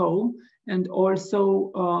at home, and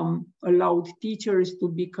also allowed teachers to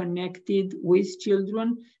be connected with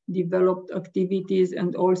children, developed activities,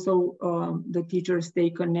 and also the teachers stay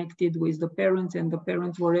connected with the parents, and the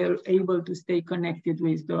parents were able to stay connected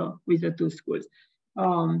with the two schools.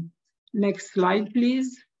 Next slide,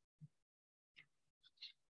 please.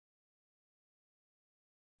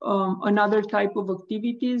 Another type of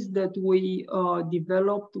activities that we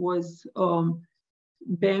developed was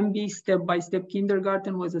Bambi Step-by-Step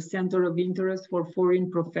Kindergarten was a center of interest for foreign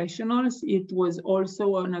professionals. It was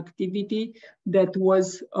also an activity that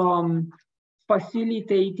was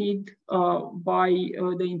facilitated by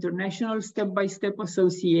the International Step-by-Step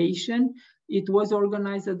Association. It was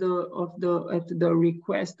organized at the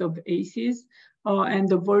request of ACES, and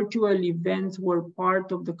the virtual events were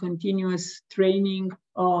part of the continuous training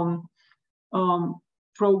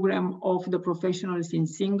program of the professionals in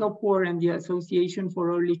Singapore, and the Association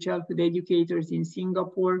for Early Childhood Educators in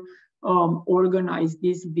Singapore organized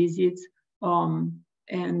these visits,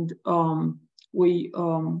 and we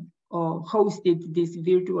hosted these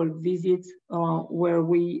virtual visits where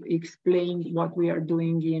we explained what we are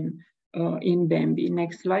doing in Bambi.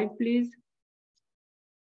 Next slide, please.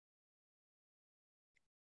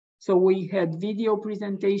 So we had video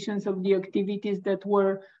presentations of the activities that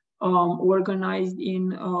were organized in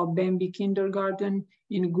Bambi Kindergarten,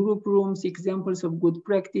 in group rooms, examples of good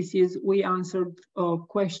practices. We answered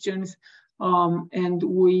questions, and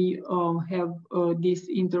we have these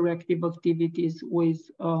interactive activities with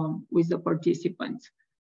the participants.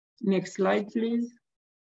 Next slide, please.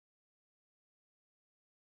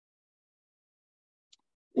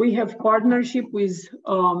 We have partnership with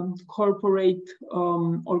corporate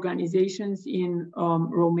organizations in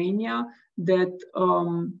Romania that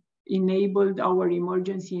enabled our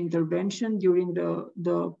emergency intervention during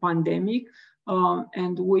the pandemic.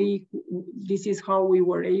 And this is how we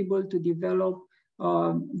were able to develop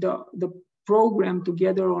the program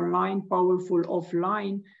Together Online, Powerful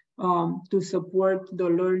Offline, to support the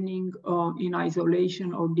learning in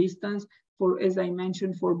isolation or distance for, as I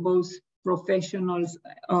mentioned, for both professionals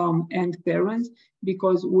and parents,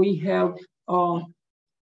 because we have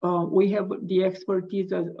the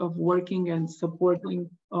expertise of working and supporting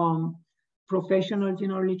professionals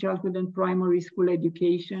in early childhood and primary school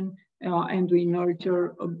education, and we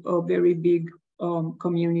nurture a very big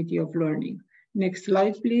community of learning. Next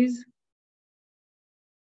slide, please.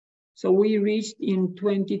 So we reached in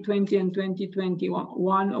 2020 and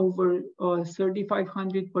 2021 over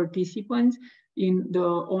 3,500 participants in the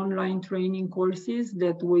online training courses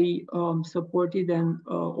that we supported and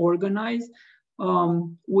organized.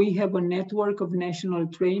 We have a network of national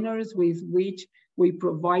trainers with which we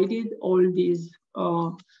provided all these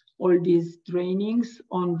trainings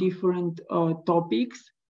on different topics.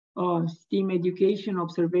 STEAM education,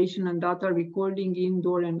 observation and data recording,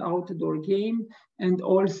 indoor and outdoor game, and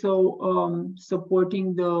also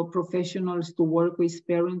supporting the professionals to work with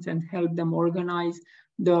parents and help them organize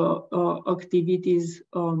the activities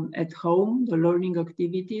at home, the learning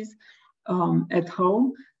activities at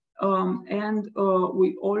home. And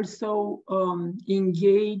we also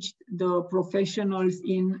engaged the professionals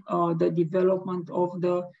in the development of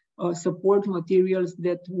the support materials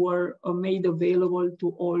that were made available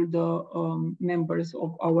to all the members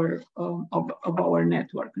of our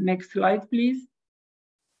network. Next slide, please.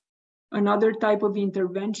 Another type of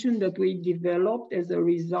intervention that we developed as a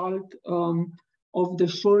result of the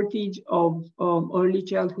shortage of early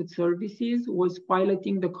childhood services was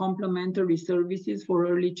piloting the complementary services for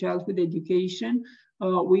early childhood education,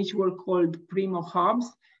 which were called Primo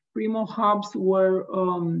Hubs. Primo Hubs were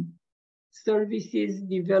services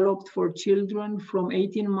developed for children from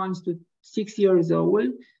 18 months to 6 years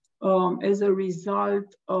old as a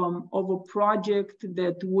result of a project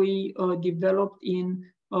that we developed in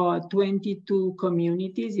 22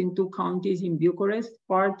 communities in 2 counties in Bucharest,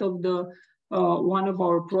 part of the one of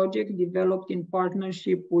our projects developed in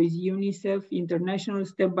partnership with UNICEF, International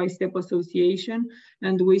Step-by-Step Association,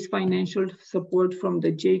 and with financial support from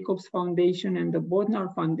the Jacobs Foundation and the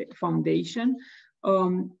Bodnar Foundation,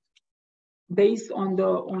 based on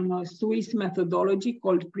a Swiss methodology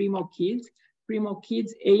called Primo Kids. Primo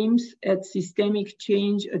Kids aims at systemic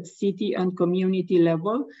change at city and community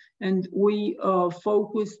level, and we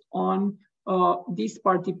focused on this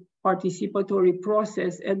participatory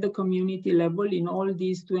process at the community level in all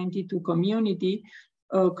these 22 communities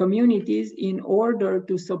in order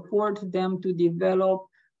to support them to develop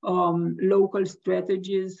local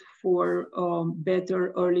strategies for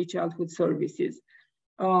better early childhood services.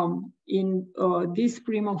 In these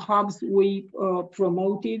Primo Hubs, we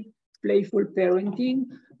promoted playful parenting.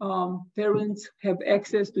 Parents have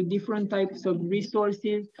access to different types of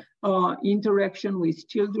resources, interaction with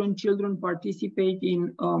children. Children participate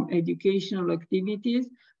in educational activities,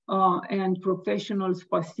 and professionals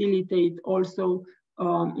facilitate also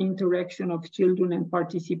interaction of children and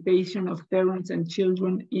participation of parents and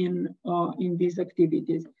children in these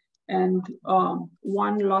activities. And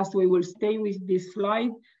one last, we will stay with this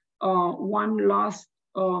slide. One last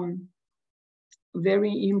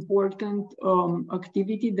very important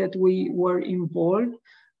activity that we were involved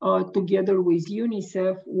together with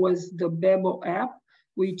UNICEF was the Bebo app,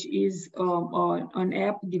 which is an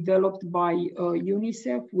app developed by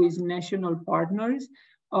UNICEF with national partners,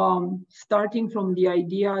 starting from the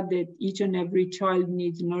idea that each and every child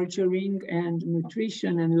needs nurturing and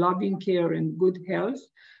nutrition and loving care and good health,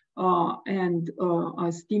 and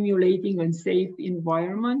a stimulating and safe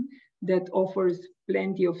environment that offers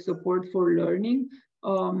plenty of support for learning.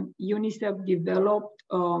 UNICEF developed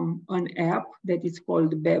an app that is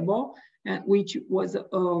called Bebo, which was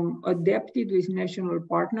adapted with national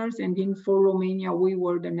partners. And for Romania, we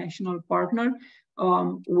were the national partner,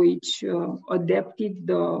 which adapted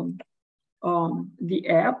the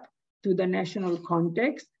app to the national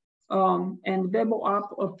context. And Bebo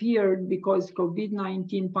app appeared because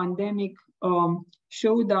COVID-19 pandemic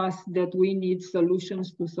showed us that we need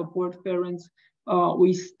solutions to support parents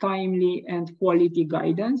with timely and quality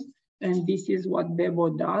guidance. And this is what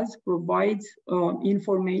Bebo does, provides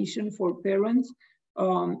information for parents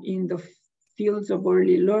in the fields of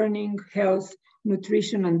early learning, health,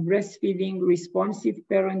 nutrition and breastfeeding, responsive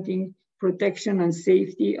parenting, protection and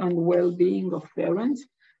safety and well-being of parents.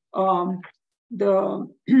 The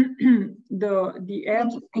app.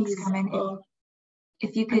 Thanks, Carmen.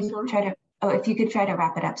 If you could try to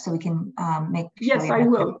wrap it up so we can make sure. Yes, I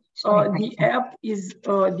will.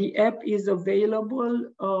 The app is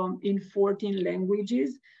available in 14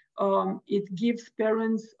 languages. It gives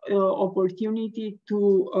parents opportunity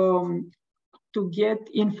to get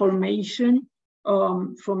information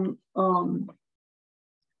from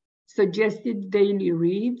suggested daily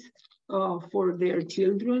reads for their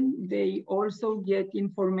children. They also get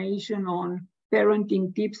information on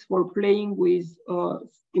parenting tips for playing with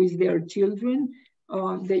their children.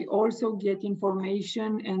 They also get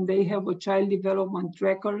information and they have a child development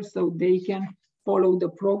tracker so they can follow the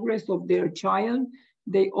progress of their child.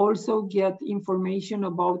 They also get information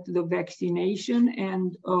about the vaccination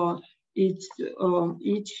and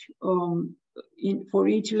for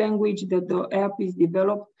each language that the app is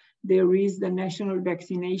developed, there is the national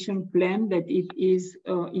vaccination plan that it is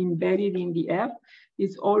embedded in the app.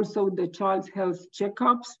 It's also the child's health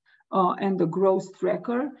checkups and the growth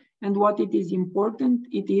tracker. And what it is important,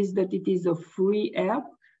 it is that it is a free app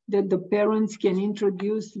that the parents can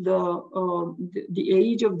introduce the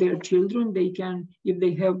age of their children. They can, if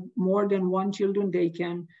they have more than one children, they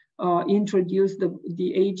can introduce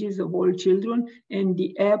the ages of all children, and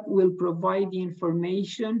the app will provide the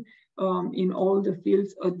information in all the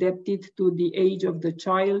fields adapted to the age of the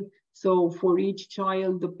child. So for each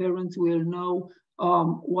child, the parents will know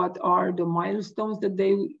what are the milestones that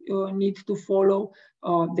they need to follow.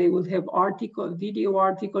 They will have video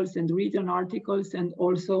articles and written articles, and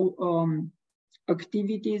also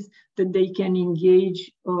activities that they can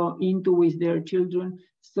engage into with their children.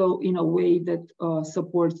 So in a way that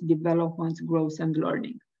supports development, growth, and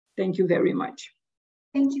learning. Thank you very much.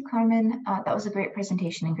 Thank you, Carmen. That was a great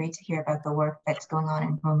presentation and great to hear about the work that's going on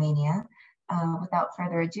in Romania. Without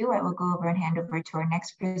further ado, I will go over and hand over to our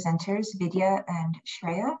next presenters, Vidya and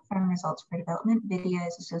Shreya from Results for Development. Vidya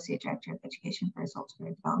is Associate Director of Education for Results for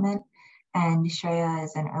Development, and Shreya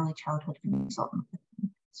is an early childhood consultant.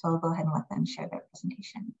 So I'll go ahead and let them share their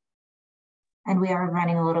presentation. And we are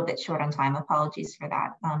running a little bit short on time. Apologies for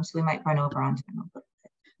that. So we might run over on time a little bit.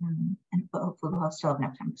 But hopefully we'll still have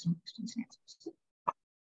enough time for some questions and answers.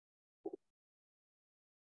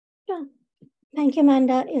 Sure. Thank you,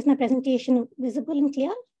 Amanda. Is my presentation visible and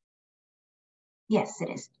clear? Yes, it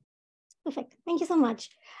is. Perfect. Thank you so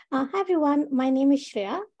much. Hi, everyone. My name is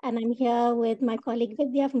Shreya, and I'm here with my colleague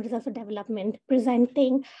Vidya from Results for Development,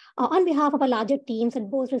 presenting on behalf of our larger teams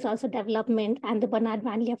at both Results for Development and the Bernard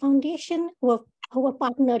Vanlia Foundation, who are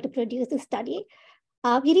partnered to produce this study.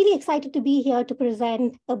 We're really excited to be here to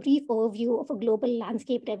present a brief overview of a global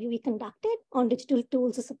landscape review we conducted on digital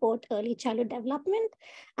tools to support early childhood development.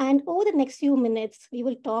 And over the next few minutes, we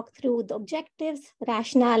will talk through the objectives,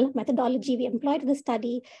 rationale, methodology we employed in the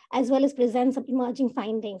study, as well as present some emerging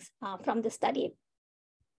findings from the study.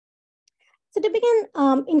 So to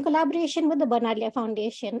begin, in collaboration with the Bernard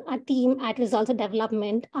Foundation, our team at Results of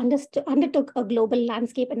Development undertook a global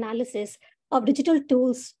landscape analysis of digital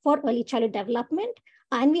tools for early childhood development.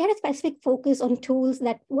 And we had a specific focus on tools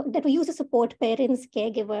that were used to support parents,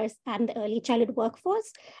 caregivers, and the early childhood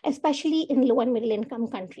workforce, especially in low and middle income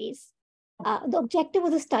countries. The objective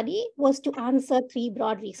of the study was to answer three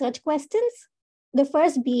broad research questions. The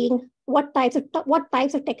first being, what types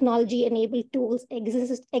of technology-enabled tools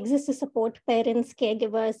exist to support parents,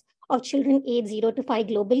 caregivers of children aged 0 to 5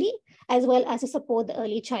 globally, as well as to support the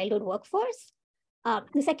early childhood workforce.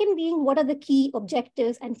 The second being, what are the key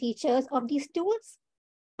objectives and features of these tools?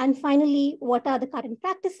 And finally, what are the current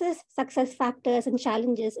practices, success factors, and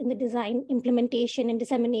challenges in the design, implementation, and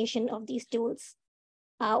dissemination of these tools?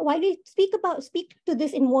 While we speak to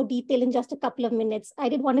this in more detail in just a couple of minutes, I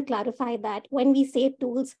did want to clarify that when we say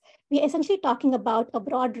tools, we are essentially talking about a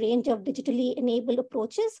broad range of digitally enabled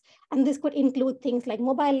approaches, and this could include things like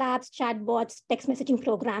mobile apps, chatbots, text messaging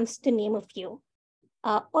programs, to name a few.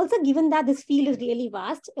 Also, given that this field is really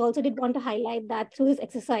vast, I also did want to highlight that through this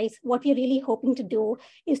exercise, what we're really hoping to do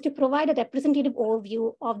is to provide a representative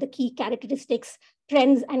overview of the key characteristics,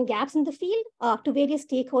 trends, and gaps in the field to various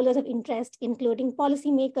stakeholders of interest, including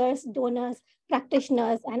policymakers, donors,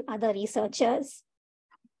 practitioners, and other researchers.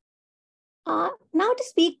 Now to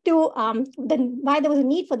speak to why there was a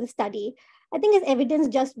need for the study, I think is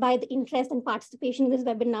evidenced just by the interest and participation in this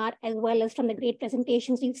webinar, as well as from the great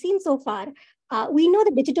presentations we've seen so far. We know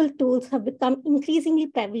that digital tools have become increasingly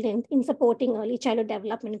prevalent in supporting early childhood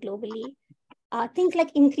development globally. Things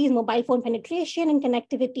like increased mobile phone penetration and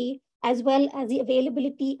connectivity, as well as the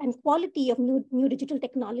availability and quality of new digital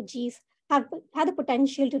technologies have the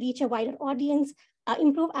potential to reach a wider audience,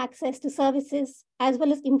 improve access to services, as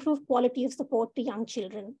well as improve quality of support to young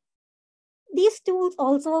children. These tools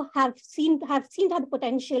also have seen to have the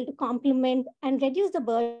potential to complement and reduce the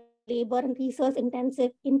burden of labor and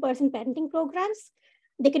resource-intensive in-person parenting programs.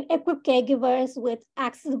 They can equip caregivers with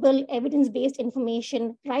accessible evidence-based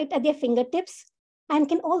information right at their fingertips, and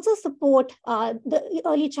can also support the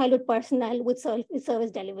early childhood personnel with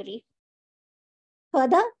service delivery.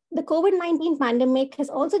 Further, the COVID-19 pandemic has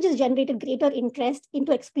also just generated greater interest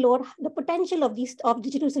into explore the potential of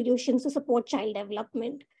digital solutions to support child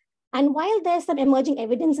development. And while there's some emerging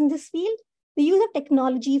evidence in this field, the use of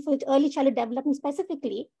technology for early childhood development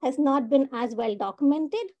specifically has not been as well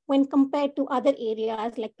documented when compared to other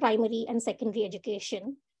areas like primary and secondary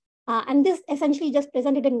education. And this essentially just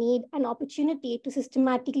presented a need and opportunity to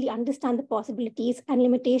systematically understand the possibilities and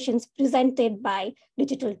limitations presented by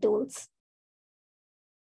digital tools.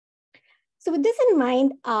 So with this in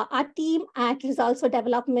mind, our team at Results for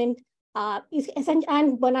Development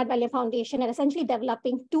and Bernard Valier Foundation are essentially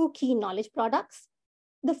developing two key knowledge products.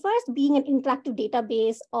 The first being an interactive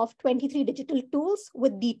database of 23 digital tools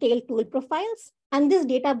with detailed tool profiles. And this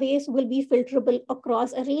database will be filterable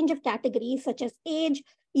across a range of categories such as age,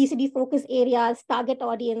 ECD focus areas, target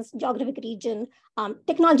audience, geographic region,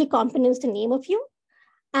 technology components, to name a few.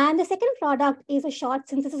 And the second product is a short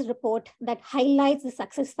synthesis report that highlights the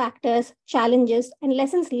success factors, challenges, and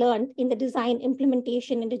lessons learned in the design,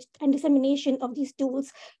 implementation, and dissemination of these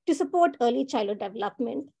tools to support early childhood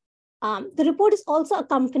development. The report is also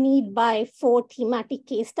accompanied by 4 thematic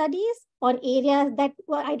case studies on areas that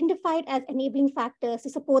were identified as enabling factors to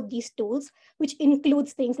support these tools, which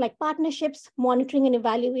includes things like partnerships, monitoring and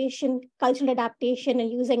evaluation, cultural adaptation, and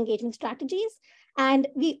user engagement strategies. And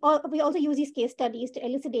we also use these case studies to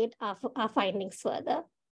elucidate our findings further.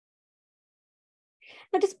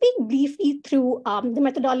 Now, to speak briefly through the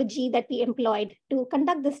methodology that we employed to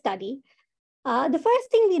conduct the study, the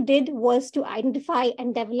first thing we did was to identify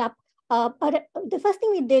and develop the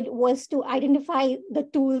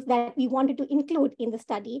tools that we wanted to include in the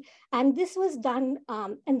study. And this was done,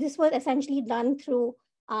 essentially done through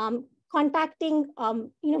contacting, I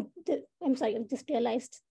just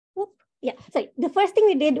realized, the first thing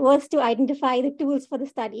we did was to identify the tools for the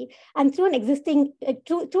study, and through an existing,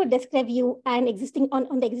 through a desk review and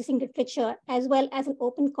on the existing literature, as well as an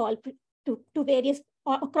open call to various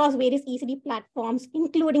across various ECD platforms,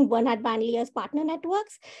 including Bernard Vanlier's partner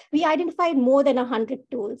networks, we identified more than 100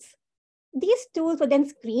 tools. These tools were then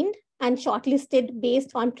screened and shortlisted based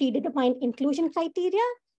on predetermined inclusion criteria,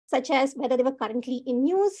 such as whether they were currently in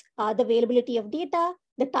use, the availability of data,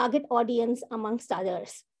 the target audience, amongst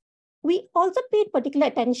others. We also paid particular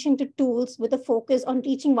attention to tools with a focus on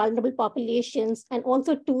reaching vulnerable populations, and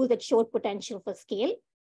also tools that showed potential for scale.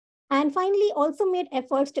 And finally, also made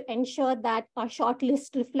efforts to ensure that our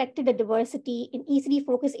shortlist reflected a diversity in ECD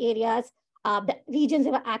focus areas, the regions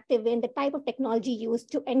they were active in, the type of technology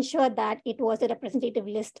used, to ensure that it was a representative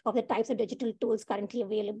list of the types of digital tools currently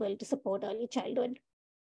available to support early childhood.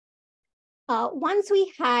 Once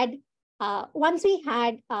we had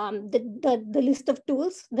the list of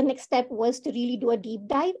tools, the next step was to really do a deep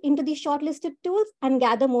dive into these shortlisted tools and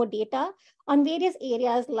gather more data on various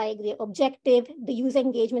areas like the objective, the user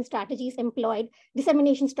engagement strategies employed,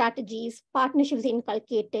 dissemination strategies, partnerships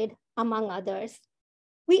inculcated, among others.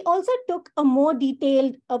 We also did a more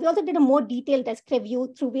detailed desk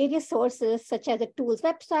review through various sources, such as the tools'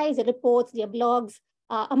 websites, the reports, their blogs,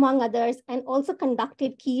 among others, and also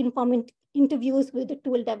conducted key informant interviews with the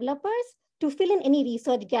tool developers to fill in any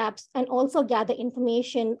research gaps, and also gather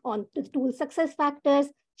information on the tool success factors,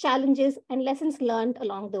 challenges, and lessons learned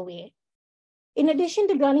along the way. In addition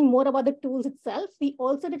to learning more about the tools itself, we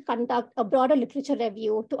also did conduct a broader literature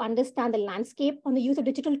review to understand the landscape on the use of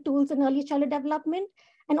digital tools in early childhood development,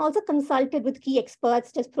 and also consulted with key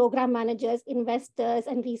experts, such as program managers, investors,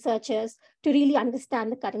 and researchers, to really understand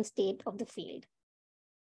the current state of the field.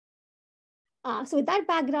 So with that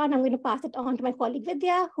background, I'm going to pass it on to my colleague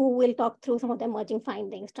Vidya, who will talk through some of the emerging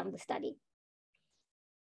findings from the study.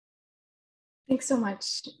 Thanks so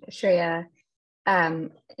much, Shreya.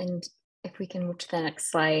 And if we can move to the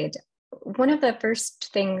next slide. One of the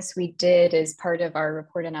first things we did as part of our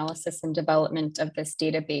report analysis and development of this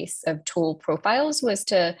database of tool profiles was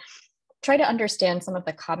to try to understand some of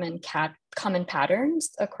the common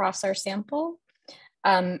patterns across our sample.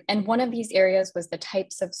 And one of these areas was the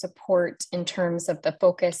types of support in terms of the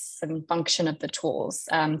focus and function of the tools.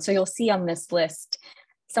 So you'll see on this list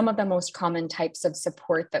some of the most common types of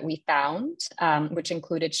support that we found, which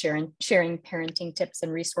included sharing parenting tips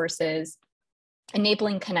and resources,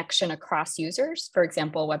 enabling connection across users, for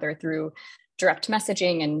example, whether through direct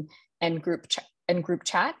messaging and group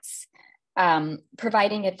chats,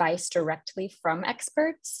 providing advice directly from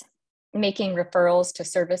experts, making referrals to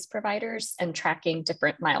service providers, and tracking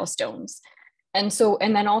different milestones. And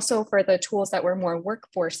then also for the tools that were more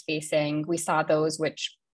workforce facing, we saw those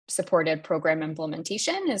which supported program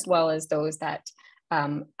implementation, as well as those that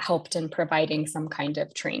helped in providing some kind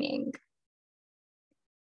of training.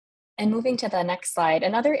 And moving to the next slide,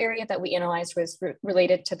 another area that we analyzed was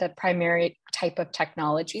related to the primary type of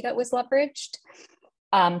technology that was leveraged.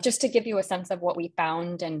 Just to give you a sense of what we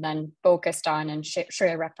found and then focused on, and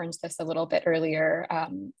Shreya referenced this a little bit earlier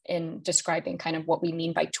in describing kind of what we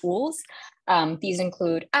mean by tools. These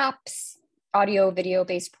include apps, audio,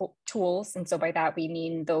 video-based tools. And so by that, we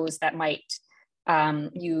mean those that might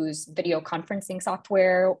use video conferencing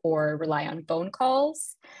software or rely on phone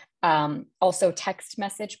calls. Also text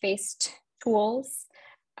message-based tools,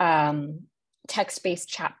 text-based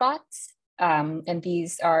chatbots. And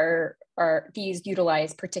these these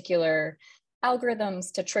utilize particular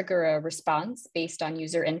algorithms to trigger a response based on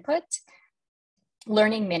user input,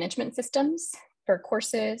 learning management systems for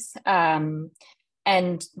courses,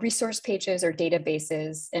 and resource pages or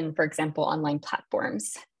databases in, for example, online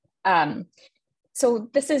platforms. So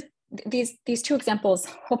these two examples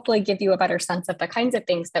hopefully give you a better sense of the kinds of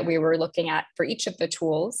things that we were looking at for each of the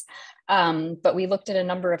tools. But we looked at a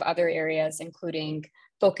number of other areas, including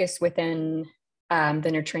focus within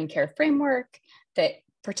the nurturing care framework, the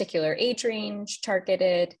particular age range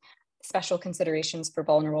targeted, special considerations for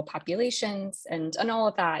vulnerable populations, and all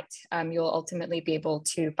of that you'll ultimately be able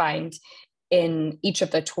to find in each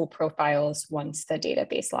of the tool profiles once the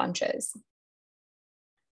database launches.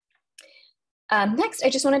 Next, I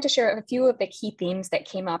just wanted to share a few of the key themes that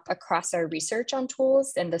came up across our research on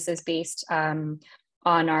tools, and this is based on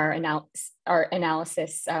our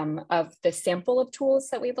analysis of the sample of tools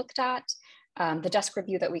that we looked at, the desk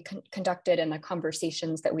review that we conducted, and the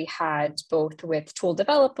conversations that we had both with tool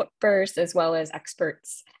developers as well as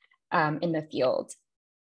experts in the field.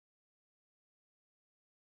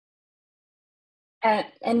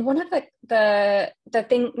 And one of the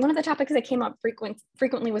topics that came up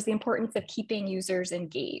frequently was the importance of keeping users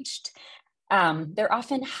engaged. There are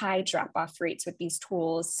often high drop-off rates with these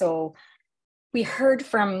tools. So we heard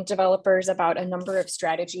from developers about a number of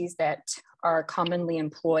strategies that are commonly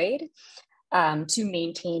employed to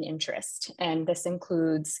maintain interest. And this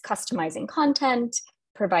includes customizing content,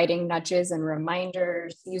 providing nudges and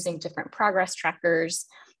reminders, using different progress trackers,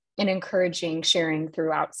 and encouraging sharing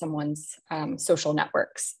throughout someone's social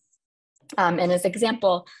networks. And as an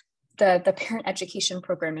example, the parent education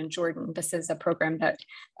program in Jordan, this is a program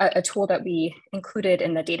a tool that we included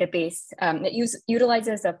in the database. It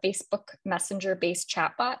utilizes a Facebook Messenger-based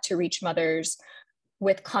chatbot to reach mothers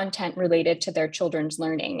with content related to their children's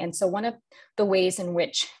learning. And so one of the ways in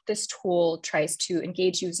which this tool tries to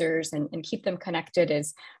engage users and keep them connected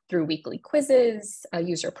is through weekly quizzes, a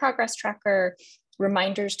user progress tracker,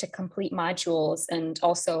 reminders to complete modules, and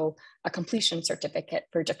also a completion certificate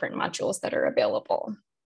for different modules that are available.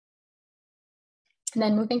 And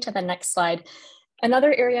then moving to the next slide,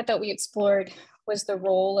 another area that we explored was the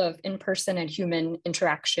role of in-person and human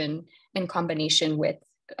interaction in combination with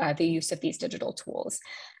the use of these digital tools.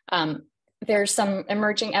 There's some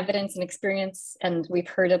emerging evidence and experience, and we've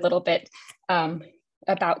heard a little bit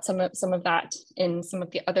about some of that in some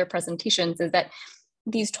of the other presentations, is that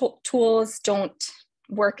these tools don't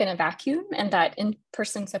work in a vacuum, and that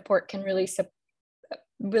in-person support can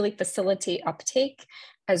really facilitate uptake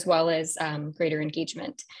as well as greater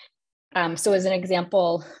engagement. So as an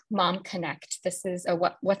example, Mom Connect, this is a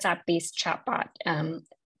WhatsApp-based chatbot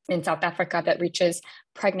in South Africa that reaches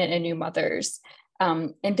pregnant and new mothers.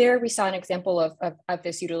 And there we saw an example of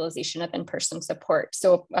this utilization of in-person support.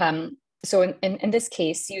 So, in this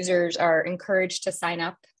case, users are encouraged to sign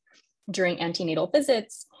up during antenatal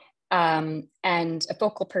visits, and a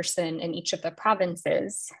focal person in each of the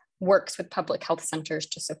provinces works with public health centers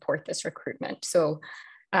to support this recruitment. So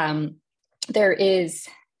there is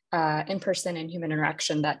in-person and human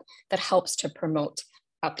interaction that helps to promote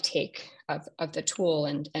uptake of the tool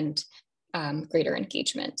and greater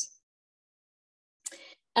engagement.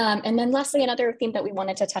 And then lastly, another theme that we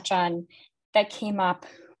wanted to touch on that came up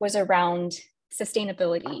was around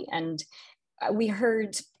sustainability and we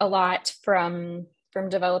heard a lot from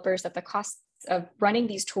developers that the costs of running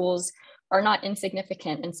these tools are not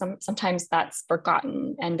insignificant, and sometimes that's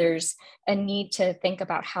forgotten. And there's a need to think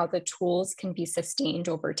about how the tools can be sustained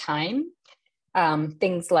over time.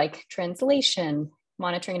 Things like translation,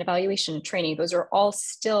 monitoring and evaluation, training, those are all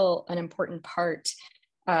still an important part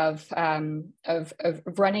of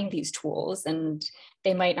running these tools, and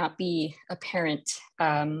they might not be apparent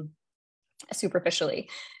superficially.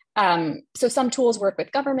 So some tools work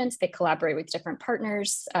with governments, they collaborate with different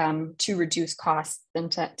partners to reduce costs and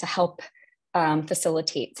to help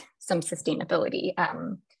facilitate some sustainability.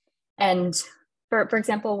 And for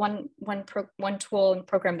example, one tool and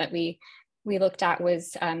program that we looked at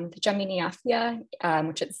was the Jamii Afya,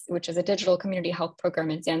 which is a digital community health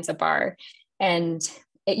program in Zanzibar. And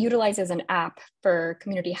it utilizes an app for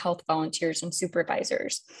community health volunteers and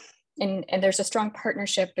supervisors. And there's a strong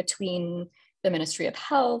partnership between the Ministry of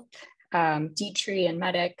Health, DTRI, and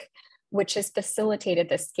MEDIC, which has facilitated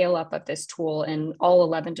the scale up of this tool in all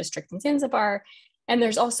 11 districts in Zanzibar. And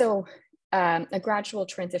there's also a gradual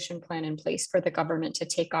transition plan in place for the government to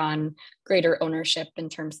take on greater ownership in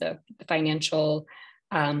terms of the financial,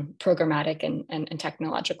 programmatic, and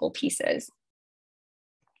technological pieces.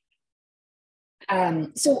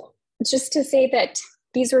 So just to say that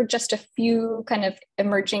these are just a few kind of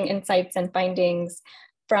emerging insights and findings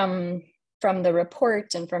from the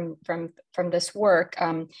report and from this work.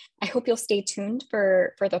 I hope you'll stay tuned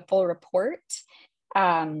for the full report.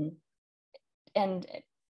 And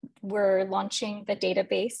we're launching the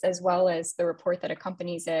database as well as the report that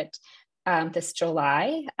accompanies it this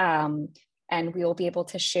July. And we will be able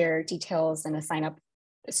to share details and a sign up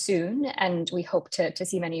soon. And we hope to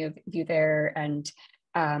see many of you there and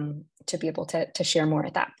to be able to share more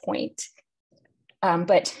at that point.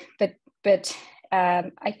 But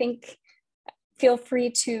I think feel free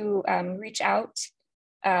to reach out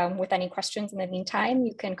with any questions in the meantime.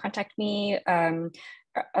 You can contact me,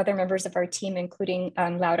 other members of our team, including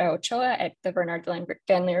Laura Ochoa at the Bernard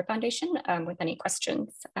Van Leer Foundation, with any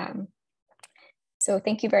questions. So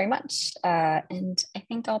thank you very much. And I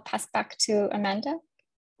think I'll pass back to Amanda.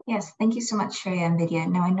 Yes, thank you so much, Shreya and Vidya.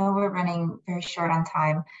 Now, I know we're running very short on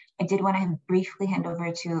time. I did want to briefly hand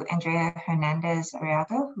over to Andrea Hernandez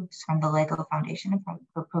Arriaga, who's from the LEGO Foundation,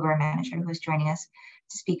 a program manager who's joining us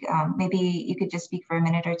to speak. Maybe you could just speak for a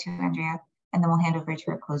minute or two, Andrea, and then we'll hand over to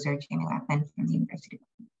our closer, Jamie Lackman from the University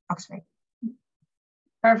of Oxford.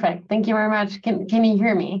 Perfect. Thank you very much. Can you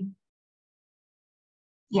hear me?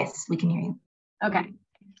 Yes, we can hear you. Okay.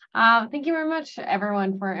 Thank you very much,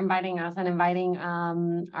 everyone, for inviting us and inviting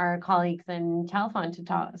our colleagues in Chalfont to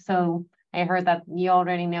talk. So I heard that you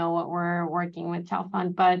already know what we're working with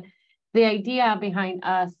Chalfont, but the idea behind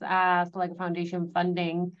us as LEGO Foundation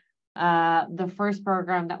funding, the first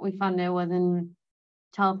program that we funded was in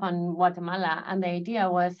Chalfont, Guatemala. And the idea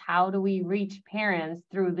was, how do we reach parents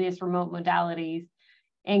through these remote modalities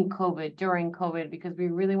in COVID, during COVID, because we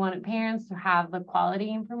really wanted parents to have the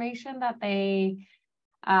quality information that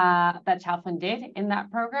that Chalfont did in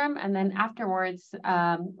that program. And then afterwards,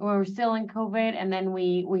 we were still in COVID, and then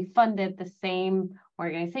we funded the same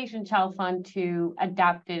organization, Chalfont, to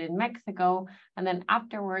adapt it in Mexico. And then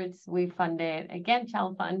afterwards, we funded again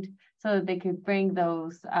Chalfont so that they could bring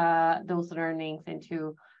those learnings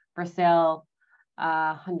into Brazil,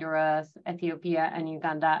 Honduras, Ethiopia, and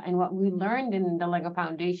Uganda. And what we learned in the LEGO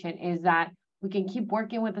Foundation is that we can keep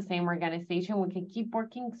working with the same organization. We can keep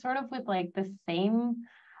working sort of with like the same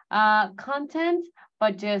content,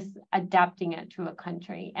 but just adapting it to a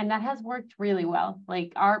country. And that has worked really well.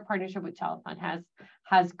 Like our partnership with Chalfont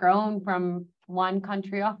has grown from 1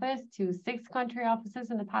 country office to 6 country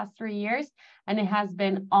offices in the past 3 years. And it has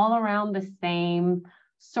been all around the same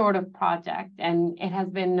sort of project. And it has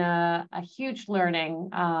been a huge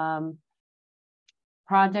learning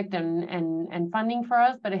project and funding for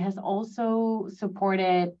us, but it has also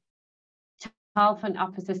supported Chalfont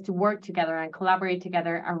offices to work together and collaborate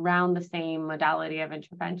together around the same modality of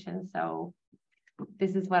intervention. So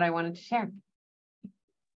this is what I wanted to share.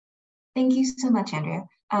 Thank you so much, Andrea.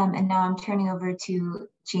 And now I'm turning over to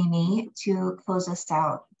Jamie to close us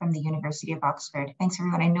out from the University of Oxford. Thanks,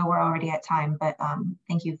 everyone. I know we're already at time, but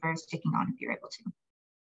thank you for sticking on if you're able to.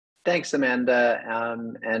 Thanks, Amanda.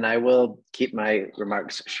 And I will keep my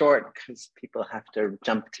remarks short because people have to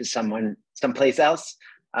jump to someplace else.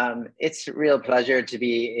 It's a real pleasure to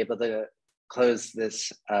be able to close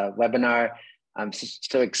this webinar.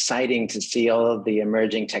 So exciting to see all of the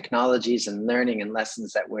emerging technologies and learning and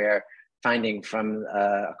lessons that we're finding from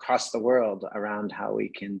across the world around how we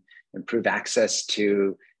can improve access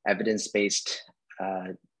to evidence-based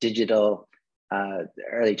digital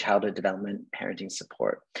early childhood development, parenting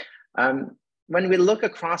support. When we look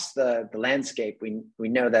across the landscape, we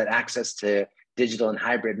know that access to digital and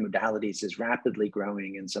hybrid modalities is rapidly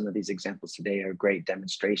growing, and some of these examples today are great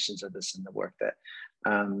demonstrations of this in the work that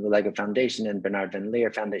the LEGO Foundation and Bernard Van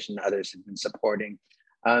Leer Foundation and others have been supporting.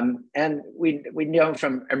 And we know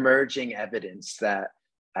from emerging evidence that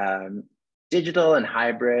digital and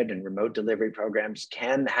hybrid and remote delivery programs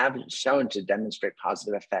can have shown to demonstrate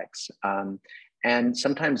positive effects, and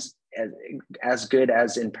sometimes as good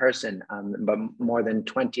as in person, but more than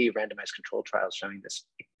 20 randomized control trials showing this.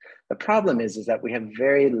 The problem is that we have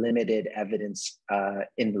very limited evidence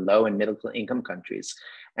in low and middle income countries.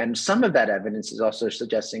 And some of that evidence is also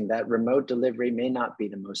suggesting that remote delivery may not be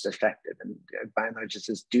the most effective. And by and large, this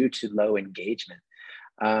is due to low engagement.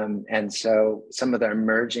 And so some of the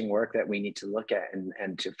emerging work that we need to look at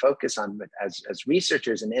and to focus on as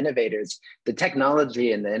researchers and innovators, the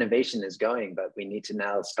technology and the innovation is going, but we need to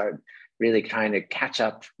now start really trying to catch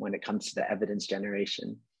up when it comes to the evidence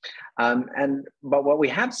generation. But what we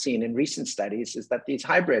have seen in recent studies is that these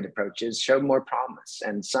hybrid approaches show more promise,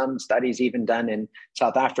 and some studies even done in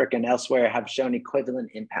South Africa and elsewhere have shown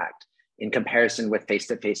equivalent impact in comparison with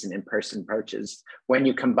face-to-face and in-person approaches when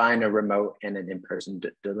you combine a remote and an in-person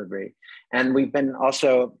delivery. And we've been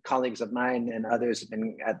also, colleagues of mine and others have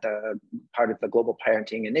been at the part of the Global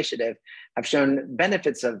Parenting Initiative, have shown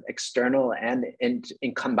benefits of external and in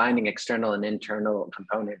combining external and internal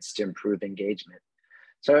components to improve engagement.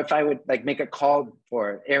 So if I would make a call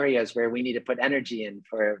for areas where we need to put energy in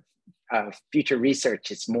for future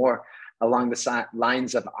research, it's more along the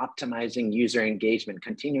lines of optimizing user engagement,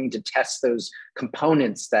 continuing to test those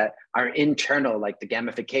components that are internal, like the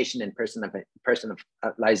gamification and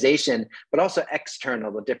personalization, but also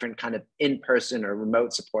external, the different kind of in-person or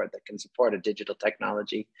remote support that can support a digital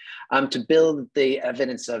technology, to build the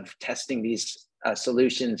evidence of testing these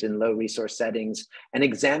solutions in low resource settings and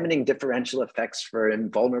examining differential effects for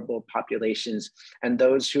vulnerable populations and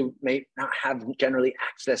those who may not have generally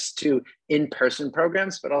access to in-person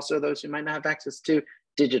programs, but also those who might not have access to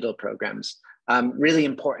digital programs. Really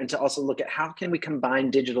important to also look at how can we combine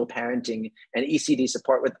digital parenting and ECD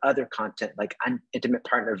support with other content like intimate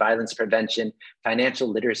partner violence prevention,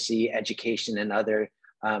 financial literacy, education, and other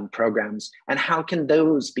programs, and how can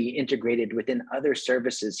those be integrated within other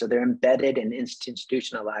services so they're embedded and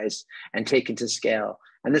institutionalized and taken to scale.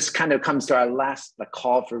 And this kind of comes to our last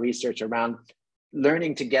call for research around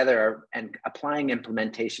learning together and applying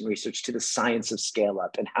implementation research to the science of scale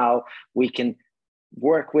up and how we can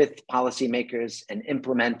work with policymakers and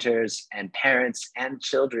implementers and parents and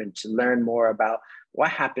children to learn more about what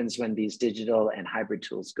happens when these digital and hybrid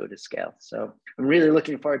tools go to scale. So I'm really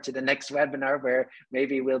looking forward to the next webinar where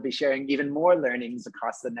maybe we'll be sharing even more learnings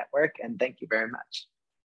across the network. And thank you very much.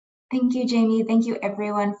 Thank you, Jamie. Thank you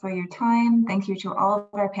everyone for your time. Thank you to all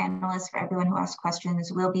of our panelists, for everyone who asked questions.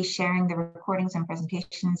 We'll be sharing the recordings and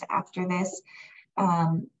presentations after this.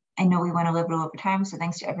 I know we went a little over time, so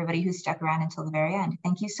thanks to everybody who stuck around until the very end.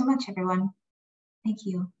 Thank you so much, everyone. Thank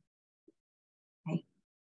you.